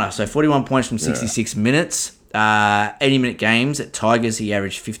 Luke Garner, so 41 points from 66 minutes. 80-minute games at Tigers, he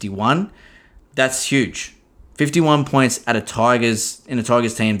averaged 51. That's huge. 51 points in a Tigers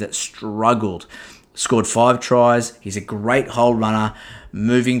team that struggled. Scored 5 tries. He's a great hole runner,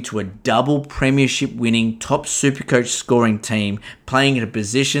 moving to a double premiership winning top Supercoach scoring team, playing in a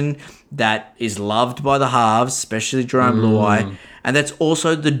position that is loved by the halves, especially Jerome Luai, and that's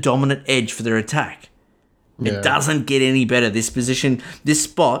also the dominant edge for their attack. Yeah. It doesn't get any better. This position, this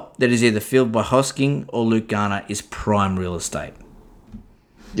spot that is either filled by Hosking or Luke Garner is prime real estate.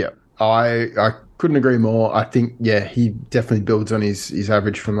 Yeah, I couldn't agree more. I think, he definitely builds on his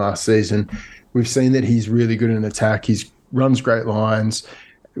average from last season. We've seen that he's really good in attack. He runs great lines,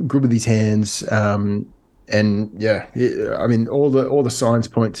 good with his hands. I mean, all the signs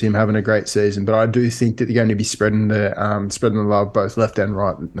point to him having a great season. But I do think that they're going to be spreading the love both left and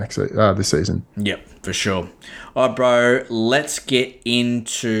right this season. Yep, for sure. All right, bro, let's get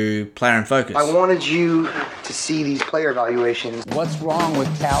into player in focus. I wanted you to see these player evaluations. What's wrong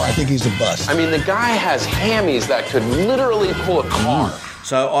with Cal? I think he's a bust. I mean, the guy has hammies that could literally pull a car.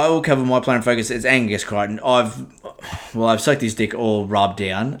 So I will cover my player in focus. It's Angus Crichton. I've sucked his dick all rubbed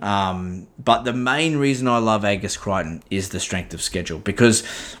down. But the main reason I love Angus Crichton is the strength of schedule. Because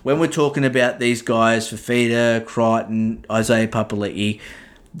when we're talking about these guys, Fifita, Crichton, Isaiah Papali'i,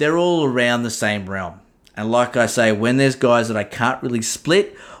 they're all around the same realm. And like I say, when there's guys that I can't really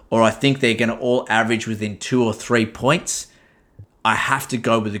split, or I think they're going to all average within 2 or 3 points, I have to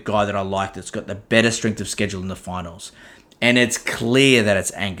go with the guy that I like that's got the better strength of schedule in the finals. And it's clear that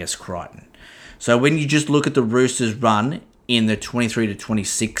it's Angus Crichton. So when you just look at the Roosters' run in the 23 to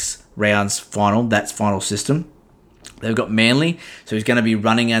 26 rounds final, that's final system, they've got Manly. So he's going to be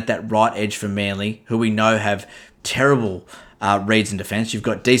running at that right edge for Manly, who we know have terrible reads in defence. You've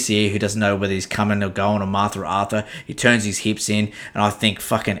got DCE, who doesn't know whether he's coming or going, or Martha or Arthur. He turns his hips in, and I think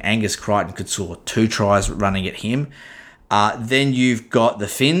fucking Angus Crichton could score 2 tries running at him. Then you've got the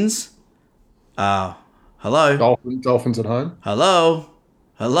Finns. Hello? Dolphins at home? Hello?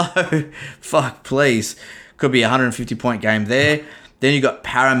 Fuck, please. Could be a 150-point game there. Then you got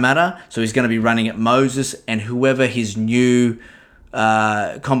Parramatta, so he's going to be running at Moses and whoever his new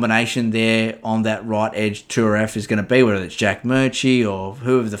combination there on that right edge 2RF is going to be, whether it's Jack Murchie or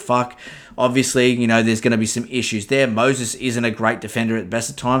whoever the fuck. Obviously, there's going to be some issues there. Moses isn't a great defender at the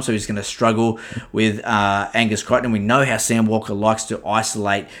best of times, so he's going to struggle with Angus Crichton. We know how Sam Walker likes to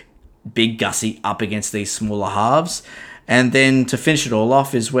isolate Big Gussie up against these smaller halves. And then to finish it all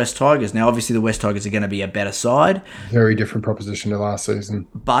off is West Tigers. Now, obviously, the West Tigers are going to be a better side. Very different proposition to last season.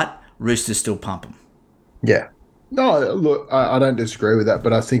 But Roosters still pump them. Yeah. No, look, I don't disagree with that,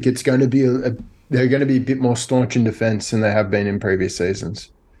 but I think it's going to be they're going to be a bit more staunch in defence than they have been in previous seasons.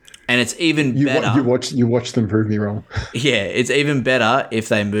 And it's even better. You watch them prove me wrong. Yeah, it's even better if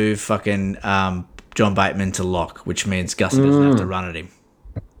they move fucking John Bateman to lock, which means Gussie doesn't have to run at him.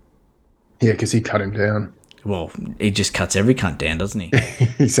 Yeah, because he cut him down. Well, he just cuts every cunt down, doesn't he?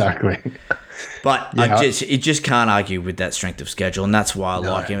 Exactly. But yeah. You just can't argue with that strength of schedule, and that's why I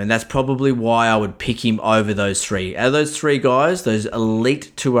like him. And that's probably why I would pick him over those 3. Out of those 3 guys, those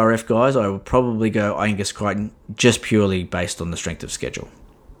elite 2RF guys, I would probably go Angus Crichton just purely based on the strength of schedule.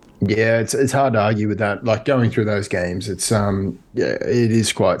 Yeah, it's hard to argue with that. Like going through those games, it's it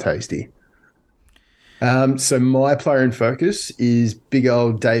is quite tasty. So my player in focus is big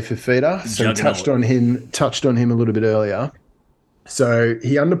old Dave Fifita. So we touched on him a little bit earlier. So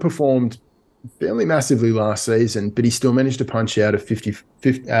he underperformed fairly massively last season, but he still managed to punch out a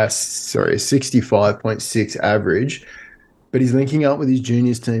 65.6 average. But he's linking up with his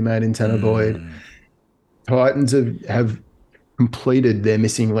juniors teammate in Tanner Boyd. Titans have completed their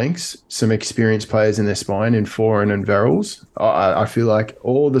missing links, some experienced players in their spine in Foran and Verrills. I feel like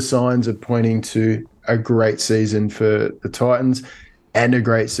all the signs are pointing to a great season for the Titans and a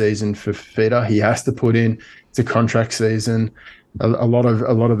great season for Fifita. He has to put in. It's a contract season. A lot of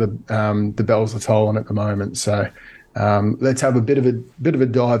the bells are tolling at the moment. So let's have a bit of a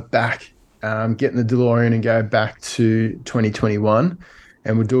dive back, get in the DeLorean and go back to 2021,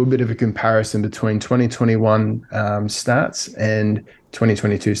 and we'll do a bit of a comparison between 2021 stats and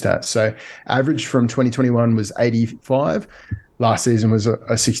 2022 stats. So average from 2021 was 85. Last season was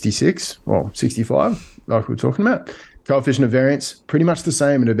a 65, like we were talking about. Coefficient of variance, pretty much the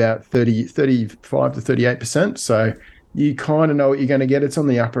same at about 35 to 38%. So you kind of know what you're going to get. It's on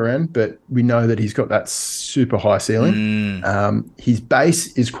the upper end, but we know that he's got that super high ceiling. His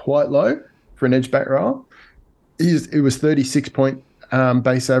base is quite low for an edge back role. It was 36-point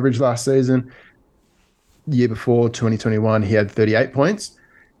base average last season. The year before, 2021, he had 38 points.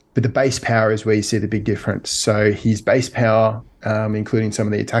 But the base power is where you see the big difference. So his base power, including some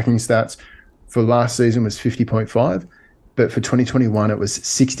of the attacking stats, for last season was 50.5. But for 2021, it was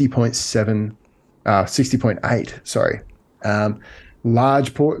 60.8, sorry.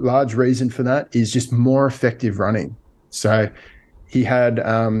 Large reason for that is just more effective running. So he had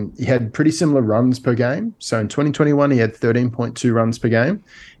pretty similar runs per game. So in 2021, he had 13.2 runs per game.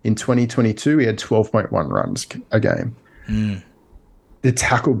 In 2022, he had 12.1 runs a game. The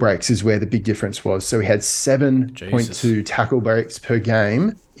tackle breaks is where the big difference was. So he had 7.2 tackle breaks per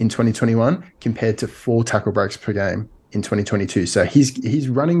game in 2021 compared to 4 tackle breaks per game in 2022. So his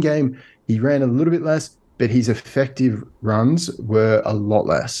running game, he ran a little bit less, but his effective runs were a lot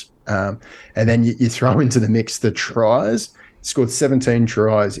less. And then you throw into the mix the tries. He scored 17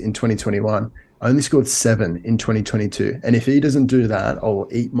 tries in 2021. Only scored 7 in 2022. And if he doesn't do that, I'll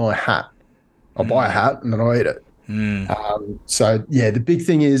eat my hat. I'll buy a hat and then I'll eat it. So, yeah, the big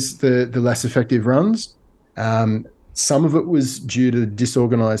thing is the less effective runs. Some of it was due to the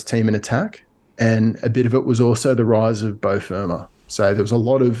disorganized team and attack, and a bit of it was also the rise of Beau Fermor. So there was a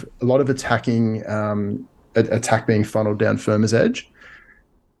lot of attacking attack being funneled down Fermor's edge.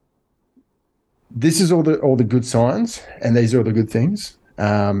 This is all the good signs, and these are all the good things.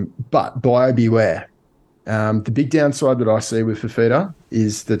 But buyer beware. The big downside that I see with Fifita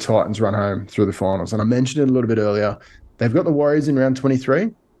is the Titans run home through the finals. And I mentioned it a little bit earlier. They've got the Warriors in round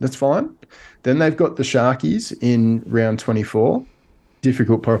 23. That's fine. Then they've got the Sharkies in round 24.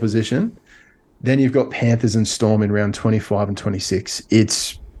 Difficult proposition. Then you've got Panthers and Storm in round 25 and 26.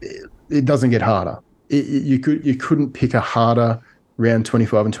 It doesn't get harder. You couldn't pick a harder round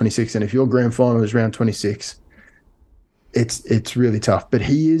 25 and 26. And if your grand final is round 26, it's really tough. But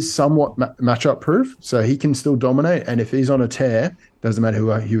he is somewhat matchup proof, so he can still dominate. And if he's on a tear, doesn't matter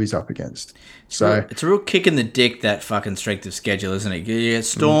who he's up against. So it's a real kick in the dick, that fucking strength of schedule, isn't it? You get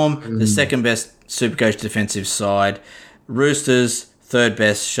Storm, the second best Supercoach defensive side, Roosters, third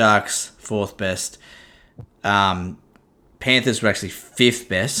best, Sharks, fourth best. Panthers were actually fifth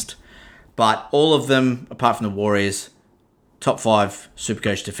best, but all of them, apart from the Warriors, top 5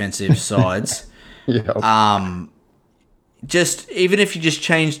 Supercoach defensive sides. Just even if you just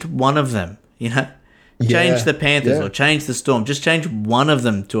changed one of them, change the Panthers or change the Storm, just change one of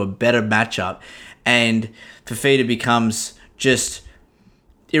them to a better matchup, and Fifita becomes just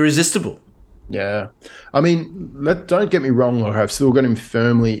irresistible. Yeah. I mean, don't get me wrong, like I've still got him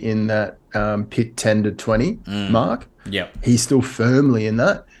firmly in that pick 10 to 20 mark. Yep. He's still firmly in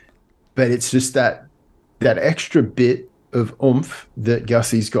that, but it's just that extra bit of oomph that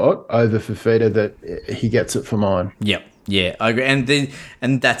Gussie's got over Fifita that he gets it for mine. Yep. Yeah, I agree,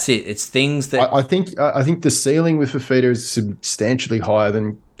 and that's it. It's things that I think the ceiling with Fifita is substantially higher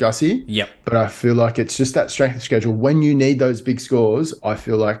than Gussie. Yep. But I feel like it's just that strength of schedule. When you need those big scores, I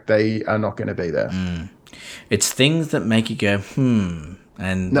feel like they are not going to be there. It's things that make you go,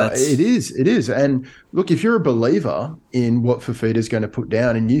 and no, it is. And look, if you're a believer in what Fifita's going to put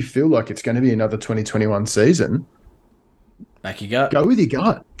down, and you feel like it's going to be another 2021 season. Back your gut. Go with your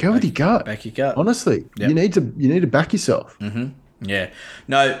gut. With your gut. Back your gut. Honestly, you need to back yourself. Mm-hmm. Yeah,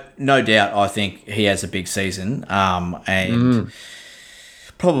 no doubt. I think he has a big season, and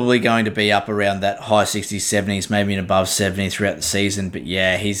probably going to be up around that high 60s, 70s, maybe an above 70 throughout the season. But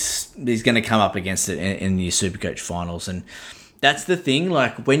yeah, he's going to come up against it in your Supercoach finals, and that's the thing.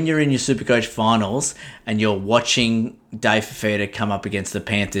 Like when you're in your Supercoach finals and you're watching Dave Fifita come up against the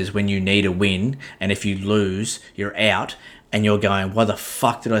Panthers when you need a win, and if you lose, you're out. And you're going, why the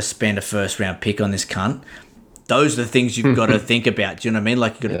fuck did I spend a first round pick on this cunt? Those are the things you've got to think about. Do you know what I mean?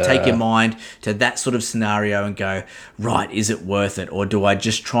 Like you've got to take your mind to that sort of scenario and go, right, is it worth it? Or do I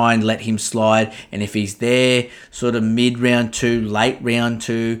just try and let him slide? And if he's there sort of mid round 2, late round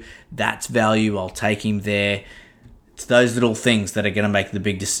 2, that's value. I'll take him there. It's those little things that are going to make the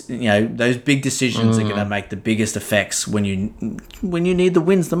big, those big decisions are going to make the biggest effects when you need the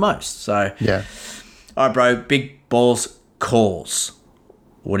wins the most. So, yeah. All right, bro, big balls. Calls.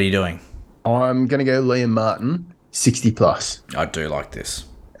 What are you doing? I'm going to go Liam Martin, 60 plus. I do like this.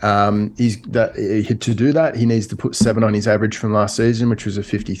 To do that, he needs to put 7 on his average from last season, which was a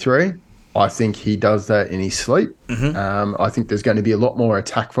 53. I think he does that in his sleep. I think there's going to be a lot more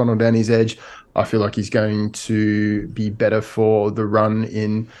attack funnel down his edge. I feel like he's going to be better for the run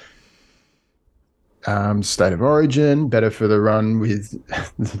in State of Origin, better for the run with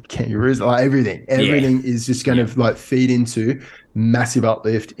the Kangaroos. Like everything is just going to like feed into massive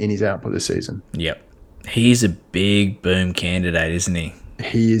uplift in his output this season. Yep, he's a big boom candidate, isn't he?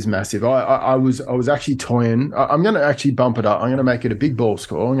 He is massive. I was actually toying. I'm going to actually bump it up. I'm going to make it a big ball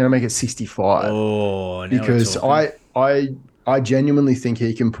score. I'm going to make it 65. Oh, because I genuinely think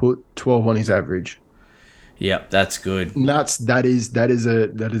he can put 12 on his average. Yep, that's good. And that is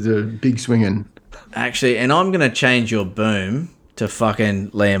a big swinging. Actually, and I'm going to change your boom to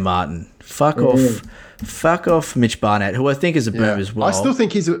fucking Liam Martin. Fuck off Mitch Barnett, who I think is a boom as well. I still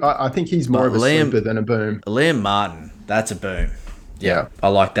think he's more of a sleeper than a boom. Liam Martin, that's a boom. Yeah. I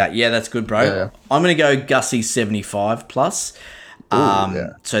like that. Yeah, that's good, bro. Yeah. I'm going to go Gussie 75 plus.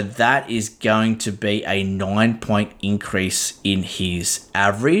 So that is going to be a 9-point increase in his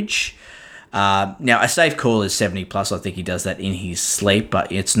average. Now, a safe call is 70 plus. I think he does that in his sleep,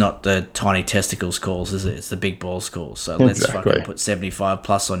 but it's not the tiny testicles calls, is it? It's the big balls calls. So let's fucking put 75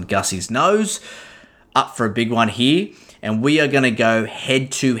 plus on Gussie's nose. Up for a big one here. And we are going to go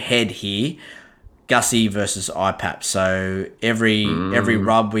head-to-head here. Gussie versus IPAP. So every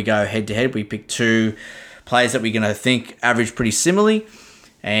rub we go head-to-head. We pick two players that we're going to think average pretty similarly.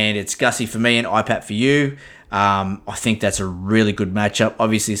 And it's Gussie for me and IPAP for you. I think that's a really good matchup.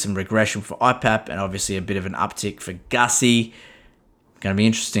 Obviously, some regression for IPAP and obviously a bit of an uptick for Gussie. Going to be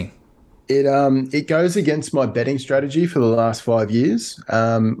interesting. It goes against my betting strategy for the last 5 years.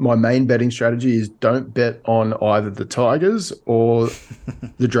 My main betting strategy is don't bet on either the Tigers or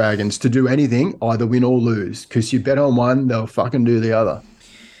the Dragons to do anything, either win or lose. Because you bet on one, they'll fucking do the other,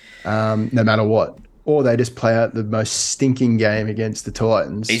 no matter what. Or they just play out the most stinking game against the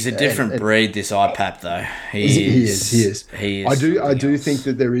Titans. He's a different breed, this IPAP, though. He is. I do think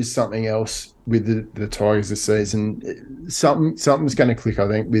that there is something else with the Tigers this season. Something's going to click, I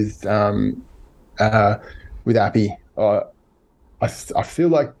think, with Appy. I feel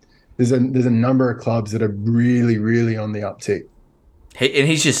like there's a number of clubs that are really, really on the uptick. And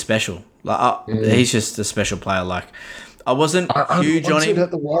he's just special. He's just a special player. Like, I wasn't huge on him. At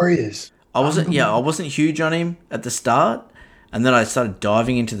the Warriors. I wasn't huge on him at the start, and then I started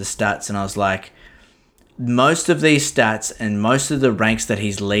diving into the stats, and I was like, most of these stats and most of the ranks that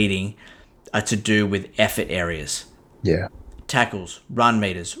he's leading are to do with effort areas. Yeah. Tackles, run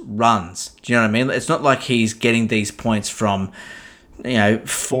meters, runs. Do you know what I mean? It's not like he's getting these points from, 40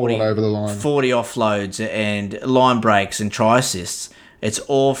 over the line, 40 offloads and line breaks and try assists. It's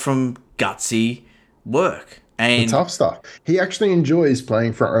all from gutsy work. And the tough stuff. He actually enjoys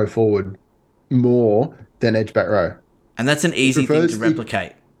playing front row forward more than edge back row. And that's an easy thing to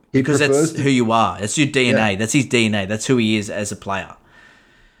replicate because that's who you are. That's your DNA. Yeah. That's his DNA. That's who he is as a player.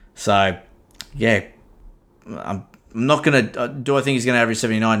 So, yeah, I'm not going to... do I think he's going to average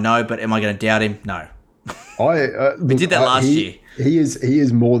 79? No. But am I going to doubt him? No. We did that last year. He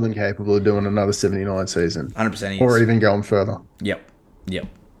is more than capable of doing another 79 season. 100% or even going further. Yep. It's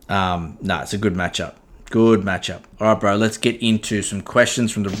a good matchup. Good matchup. All right, bro, let's get into some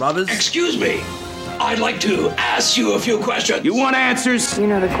questions from the rubbers. Excuse me. I'd like to ask you a few questions. You want answers? You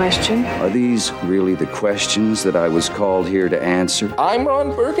know the question. Are these really the questions that I was called here to answer? I'm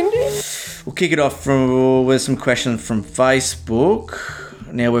Ron Burgundy. We'll kick it off with some questions from Facebook.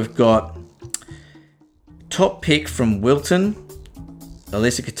 Now we've got top pick from Wilton,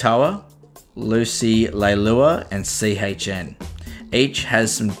 Alyssa Katoa, Lucy Leilua, and CHN. Each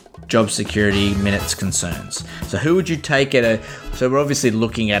has some job security minutes concerns. So who would you take so we're obviously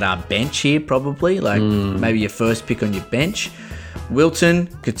looking at our bench here probably, like maybe your first pick on your bench. Wilton,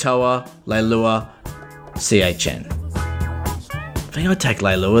 Katoa, Leilua, CHN. I think I'd take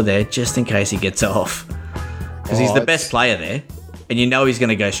Leilua there just in case he gets off. Because he's the best player there. And you know he's going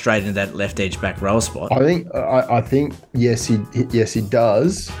to go straight into that left edge back row spot. I think yes he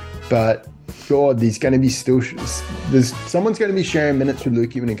does, but God, there's going to be someone's going to be sharing minutes with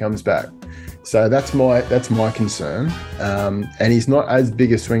Lukey when he comes back. So that's my concern. And he's not as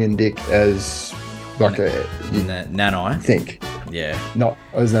big a swinging dick as like Nanai. I think. Yeah. Not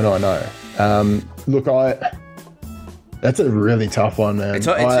as Nanai, no. Look, that's a really tough one, man. It's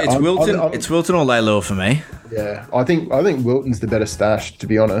Wilton. It's Wilton or Leilua for me. Yeah, I think Wilton's the better stash, to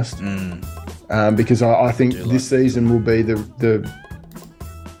be honest. Because I think this season will be the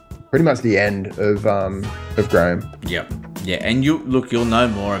pretty much the end of Graham. Yep. Yeah, and you'll know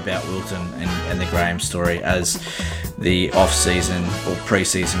more about Wilton and the Graham story as the off-season or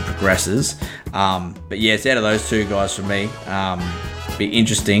pre-season progresses. But yeah, it's out of those two guys for me. Be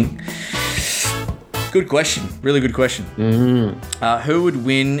interesting. Good question. Really good question. Who would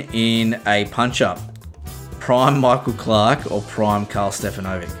win in a punch-up? Prime Michael Clark or prime Karl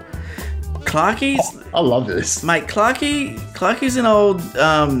Stefanovic? Clarkie's... I love this. Mate, Clarkie's an old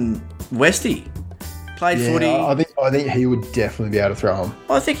Westie. Played footy. I think he would definitely be able to throw him.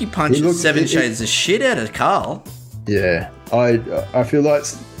 I think he punched seven shades of shit out of Carl. Yeah. I feel like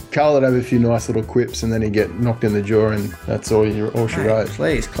Carl would have a few nice little quips and then he'd get knocked in the jaw and that's all she wrote.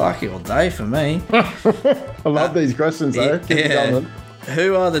 Please, Clarkie all day for me. I love these questions though. Yeah.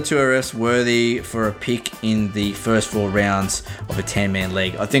 Who are the 2RFs worthy for a pick in the first 4 rounds of a 10-man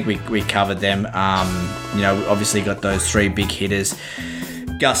league? I think we covered them. Obviously got those 3 big hitters.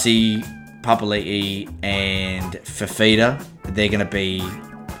 Gussie, Papali'i, and Fifita. They're going to be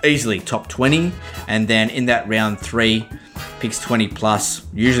easily top 20. And then in that round 3, picks 20 plus,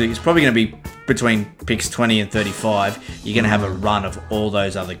 usually it's probably going to be between picks 20 and 35. You're going to have a run of all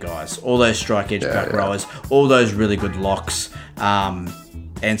those other guys, all those strike edge back rowers, all those really good locks.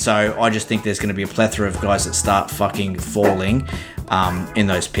 And so I just think there's going to be a plethora of guys that start fucking falling in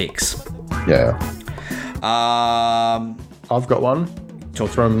those picks. Yeah. I've got one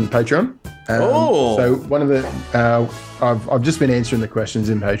from Patreon. So one of the I've just been answering the questions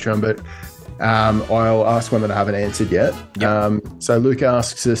in Patreon, but I'll ask one that I haven't answered yet. Yep. So Luke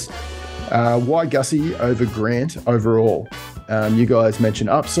asks us, why Gussie over Grant overall? You guys mentioned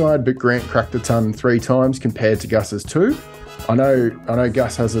upside, but Grant cracked the ton 3 times compared to Gus's 2. I know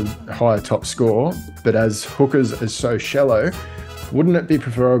Gus has a higher top score, but as hookers is so shallow, wouldn't it be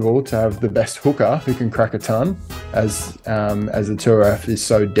preferable to have the best hooker who can crack a ton as the 2RF is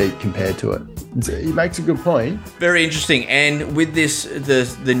so deep compared to it? He makes a good point. Very interesting. And with this,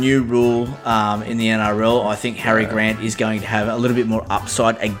 the new rule in the NRL, I think Harry Grant is going to have a little bit more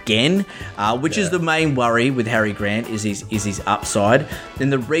upside again, which is the main worry with Harry Grant is his upside.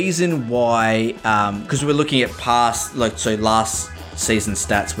 And the reason why, because we're looking at last season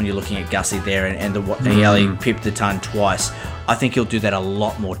stats when you're looking at Gussie there and he only pipped the ton twice. I think he'll do that a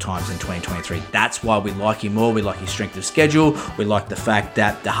lot more times in 2023. That's why we like him more. We like his strength of schedule. We like the fact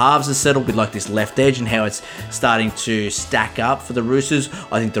that the halves are settled. We like this left edge and how it's starting to stack up for the Roosters.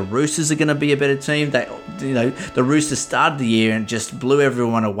 I think the Roosters are going to be a better team. The Roosters started the year and just blew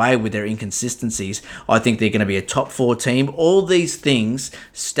everyone away with their inconsistencies. I think they're going to be a top 4 team. All these things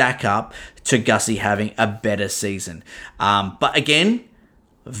stack up to Gussie having a better season. But again,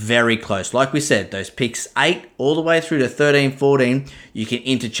 very close. Like we said, those picks 8 all the way through to 13, 14, you can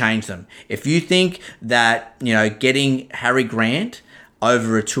interchange them. If you think that, getting Harry Grant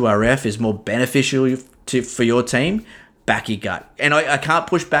over a 2RF is more beneficial for your team, back your gut. And I can't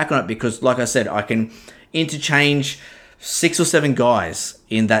push back on it because, like I said, I can interchange 6 or 7 guys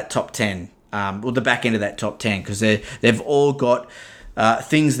in that top 10, or the back end of that top 10, because they've all got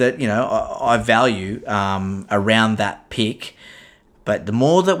things that, I value around that pick. But the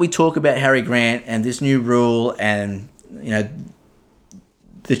more that we talk about Harry Grant and this new rule and,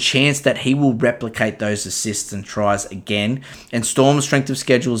 the chance that he will replicate those assists and tries again. And Storm's strength of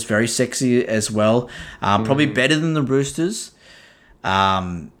schedule is very sexy as well. Probably better than the Roosters.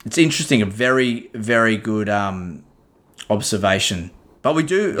 It's interesting. A very, very good observation. But we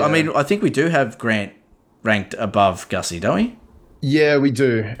do, I think we do have Grant ranked above Gussie, don't we? Yeah, we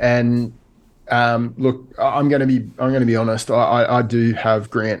do. And look, I'm going to be honest. I do have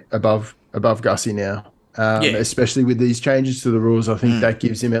Grant above Gussie now, especially with these changes to the rules. I think that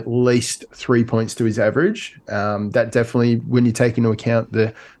gives him at least 3 points to his average. That definitely, when you take into account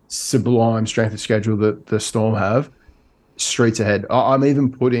the sublime strength of schedule that the Storm have, streets ahead. I'm even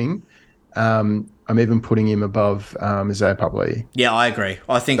putting him above Isaiah Papali'i. Yeah, I agree.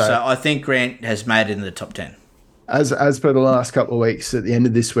 I think so. I think Grant has made it in the top 10. As per the last couple of weeks, at the end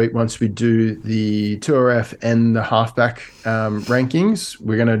of this week, once we do the 2RF and the halfback rankings,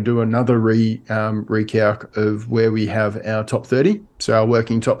 we're going to do another recalc of where we have our top 30. So our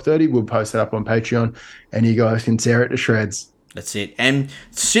working top 30, we'll post it up on Patreon, and you guys can tear it to shreds. That's it. And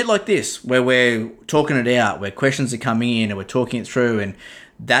shit like this, where we're talking it out, where questions are coming in and we're talking it through, and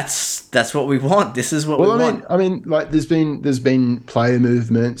that's what we want. This is what we want. I mean, like there's been player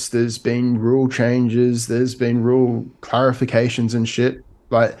movements, there's been rule changes, there's been rule clarifications and shit.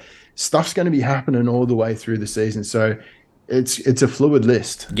 Like stuff's going to be happening all the way through the season. So it's a fluid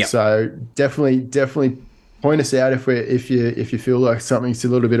list. Yep. So definitely point us out if you feel like something's a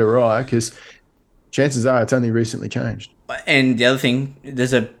little bit awry, because chances are it's only recently changed. And the other thing,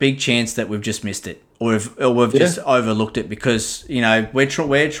 there's a big chance that we've just missed it. Or we've just overlooked it because,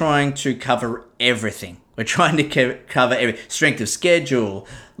 we're trying to cover everything. We're trying to cover every strength of schedule,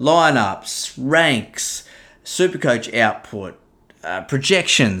 lineups, ranks, Supercoach output,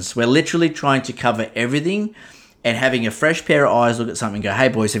 projections. We're literally trying to cover everything. and having a fresh pair of eyes look at something and go, hey,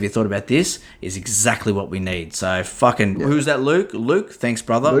 boys, have you thought about this? Is exactly what we need. So who's that, Luke? Luke, thanks,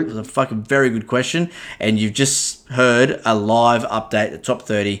 brother. Luke. It was a fucking very good question. And you've just heard a live update, the top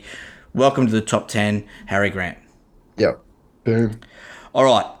 30. Welcome to the top 10, Harry Grant. Yep. Boom. All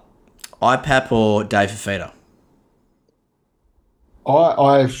right. IPAP or Dave Fifita?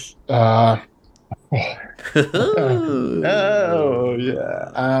 Oh,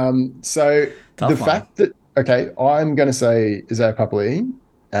 yeah. So tough the fact that, I'm going to say Isaiah Papali'i,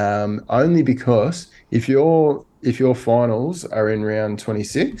 only because if your finals are in round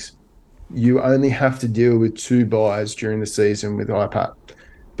 26, you only have to deal with 2 buys during the season with IPAP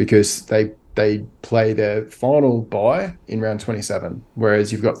because they play their final buy in round 27,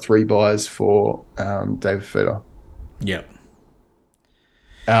 whereas you've got 3 buys for David Fifita. Yep.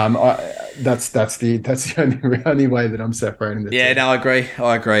 That's the only way that I'm separating the two. No, I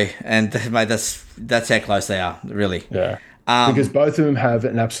agree. And mate, that's how close they are, really. Yeah. Because both of them have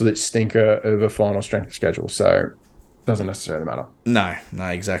an absolute stinker of a final strength of schedule, so it doesn't necessarily matter. No,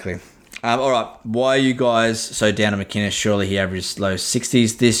 exactly. All right, why are you guys so down on McInnes? Surely he averaged low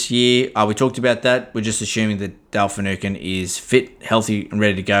 60s this year. We talked about that. We're just assuming that Dale Finucane is fit, healthy, and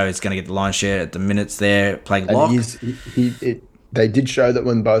ready to go. It's going to get the line share at the minutes there, playing lock. They did show that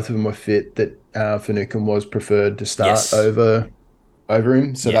when both of them were fit, that Finucane was preferred to start over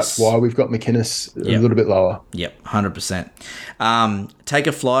him. So that's why we've got McInnes a little bit lower. Yep, 100%. Take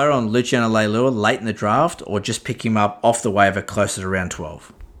a flyer on Luciano Leilua late in the draft, or just pick him up off the waiver closer to round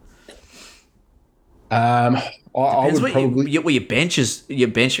 12. I would probably your bench.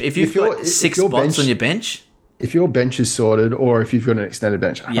 If you've got 6 spots on your bench, if your bench is sorted, or if you've got an extended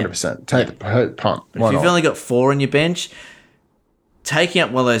bench, 100% take the punt. If you've only got 4 on your bench, taking up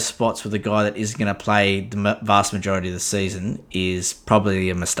one of those spots with a guy that isn't going to play the vast majority of the season is probably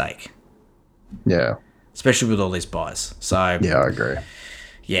a mistake. Yeah, especially with all these buys. So yeah, I agree.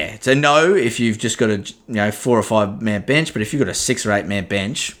 Yeah, so no, if you've just got a 4 or 5 man bench, but if you've got a 6 or 8 man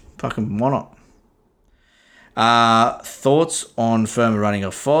bench, fucking why not? Thoughts on Firma running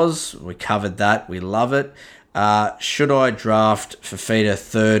off Foz? We covered that. We love it. Should I draft Fifita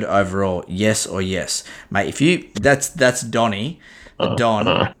 3rd overall? Yes or yes, mate? If you that's Donnie,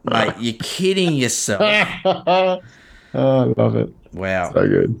 Don, mate. You're kidding yourself. I love it. Wow, so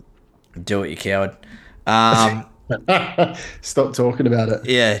good. Do it, you coward. Stop talking about it.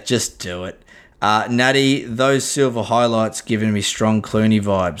 Yeah, just do it. Natty, those silver highlights giving me strong Clooney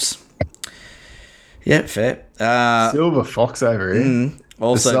vibes. Yeah, fair. Silver fox over here.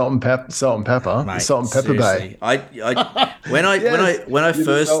 Also, the salt and pepper, mate, the salt and pepper seriously. bay. When I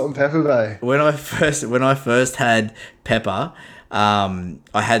first salt and pepper bay. When I first had pepper, I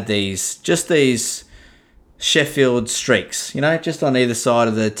had these Sheffield streaks, just on either side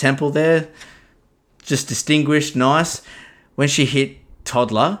of the temple there, just distinguished, nice. When she hit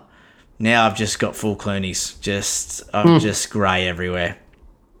toddler, now I've just got full Clooney's. I'm just grey everywhere.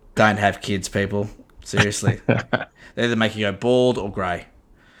 Don't have kids, people. Seriously. They either make you go bald or grey.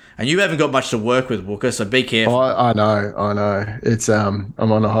 And you haven't got much to work with, Wooker, so be careful. I know. It's I'm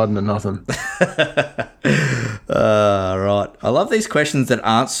on a hiding to nothing. Right. I love these questions that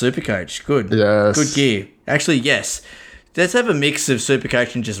aren't Supercoach. Good. Yes. Good gear. Actually, yes. Let's have a mix of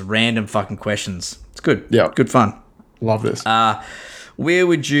Supercoach and just random fucking questions. It's good. Yeah. Good fun. Love this. Where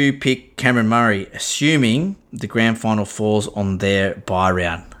would you pick Cameron Murray, assuming the grand final falls on their bye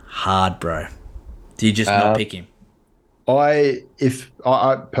round? Hard, bro. Do you just not pick him? I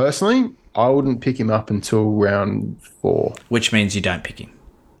personally, I wouldn't pick him up until round 4. Which means you don't pick him.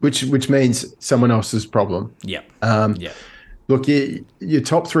 Which means someone else's problem. Yep. Look, your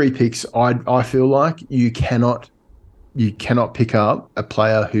top 3 picks, I feel like you cannot pick up a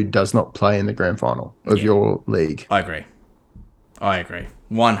player who does not play in the grand final of your league. I agree.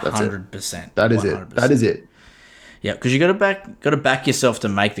 100%. That is it. That is it. Yeah, because you got to back yourself to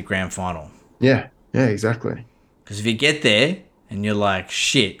make the grand final. Yeah, exactly. Because if you get there and you're like,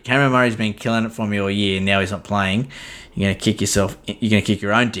 shit, Cameron Murray's been killing it for me all year, and now he's not playing, you're going to kick yourself. You're going to kick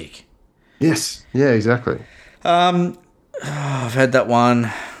your own dick. Yes. Yeah, exactly. I've had that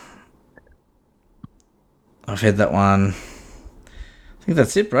one. I think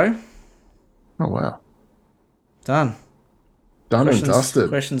that's it, bro. Oh, wow. Done. And dusted.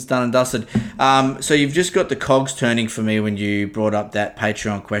 Questions done and dusted. So you've just got the cogs turning for me when you brought up that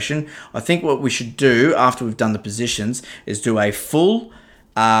Patreon question. I think what we should do after we've done the positions is do a full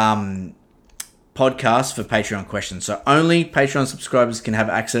podcast for Patreon questions. So only Patreon subscribers can have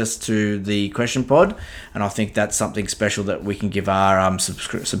access to the question pod, and I think that's something special that we can give our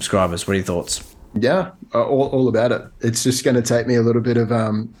subscribers. What are your thoughts? Yeah, all about it. It's just going to take me a little bit of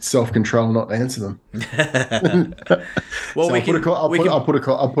self-control not to answer them. Well, so I'll put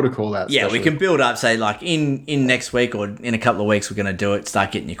a call out. Yeah, we can build up. Say like in next week or in a couple of weeks, we're going to do it.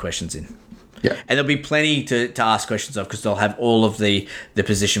 Start getting your questions in. Yeah, and there'll be plenty to ask questions of because they'll have all of the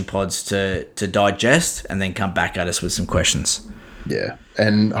position pods to digest and then come back at us with some questions. Yeah,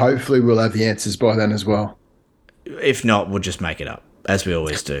 and hopefully we'll have the answers by then as well. If not, we'll just make it up. As we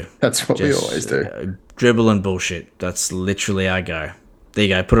always do. That's what we always do. Dribble and bullshit. That's literally our go. There you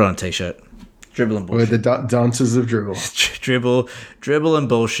go. Put it on a t-shirt. Dribble and bullshit. We're the dancers of dribble. dribble and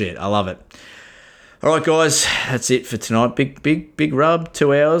bullshit. I love it. All right, guys. That's it for tonight. Big rub.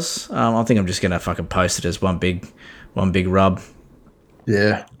 2 hours. I think I'm just going to fucking post it as one big rub.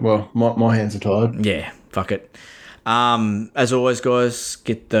 Yeah. Well, my hands are tired. Yeah. Fuck it. As always, guys,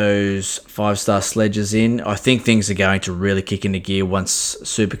 get those 5-star sledges in. I think things are going to really kick into gear once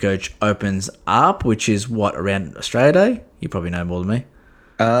Supercoach opens up, which is around Australia Day? You probably know more than me.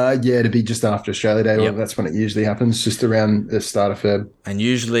 Yeah, it'd be just after Australia Day. Yep. Well, that's when it usually happens, just around the start of Feb. And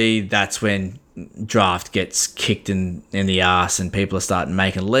usually that's when draft gets kicked in the ass and people are starting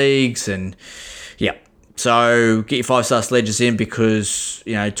making leagues and yeah. So get your 5-star sledges in because,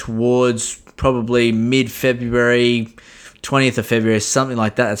 towards probably mid-February, 20th of February, something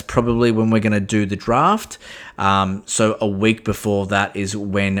like that. That's probably when we're going to do the draft. So a week before that is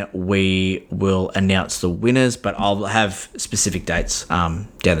when we will announce the winners, but I'll have specific dates down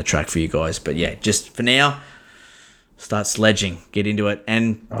the track for you guys. But yeah, just for now, start sledging, get into it.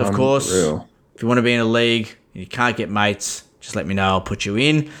 And of course, if you want to be in a league and you can't get mates, just let me know. I'll put you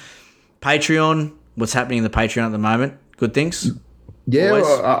in. Patreon, what's happening in the Patreon at the moment? Good things? Yeah,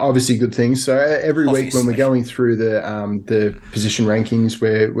 well, obviously good things. So every week when we're going through the position rankings,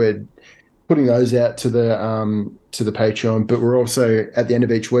 we're putting those out to the Patreon. But we're also at the end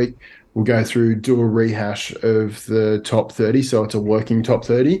of each week we'll do a rehash of the top 30. So it's a working top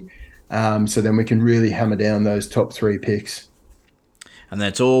 30. So then we can really hammer down those top 3 picks. And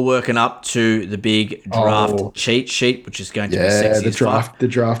that's all working up to the big draft cheat sheet, which is going to be sexy the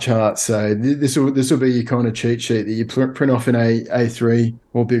draft chart. So this will be your kind of cheat sheet that you print off in A3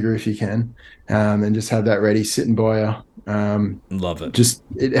 or bigger if you can, and just have that ready sitting by you. Love it. Just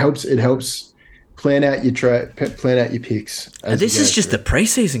it helps plan out your plan out your picks. And this is just the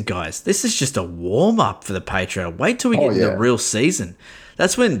preseason, guys. This is just a warm up for the Patreon. Wait till we get into the real season.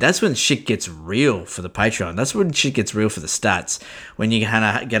 That's when shit gets real for the Patreon. That's when shit gets real for the stats. When you're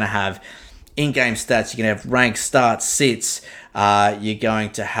gonna have in-game stats, you're gonna have rank starts, sits. You're going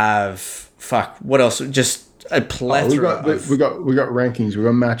to have what else? Just a plethora. We got rankings. We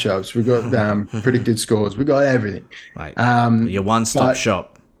got matchups. We got predicted scores. We got everything. Right. Your one-stop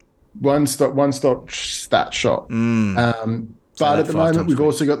shop. One-stop stat shop. But at the moment, we've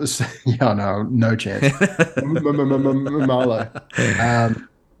also got this. Yeah, no chance. Marlo.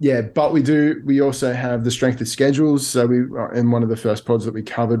 But we also have the strength of schedules. So in one of the first pods that we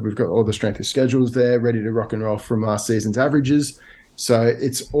covered, we've got all the strength of schedules there, ready to rock and roll from last season's averages. So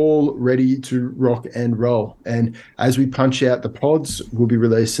it's all ready to rock and roll. And as we punch out the pods, we'll be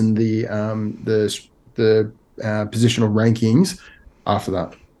releasing the positional rankings after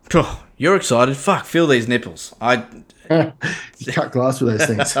that. Oh, you're excited. Fuck, feel these nipples. You cut glass with those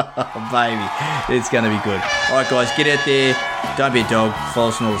things. Oh, baby. It's going to be good. All right, guys, get out there. Don't be a dog. Follow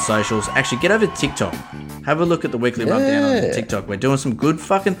us on all the socials. Actually, get over to TikTok. Have a look at the Weekly Rubdown on TikTok. We're doing some good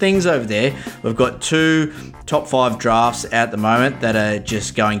fucking things over there. We've got 2 top 5 drafts at the moment that are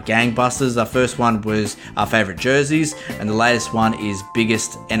just going gangbusters. Our first one was our favourite jerseys, and the latest one is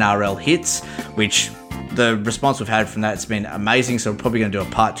biggest NRL hits, which the response we've had from that's been amazing. So we're probably going to do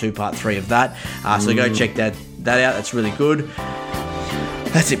a part 2, part 3 of that. So go check that out. That's really good.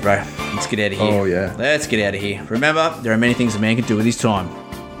 That's it, bro. Let's get out of here. Oh, yeah. Let's get out of here. Remember, there are many things a man can do with his time.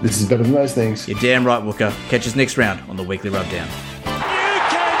 This is better than those things. You're damn right, Wooker. Catch us next round on the Weekly Rubdown. You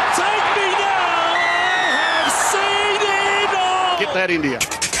can take me now. I have seen it all. Get that India.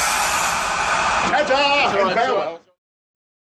 Ta-ta!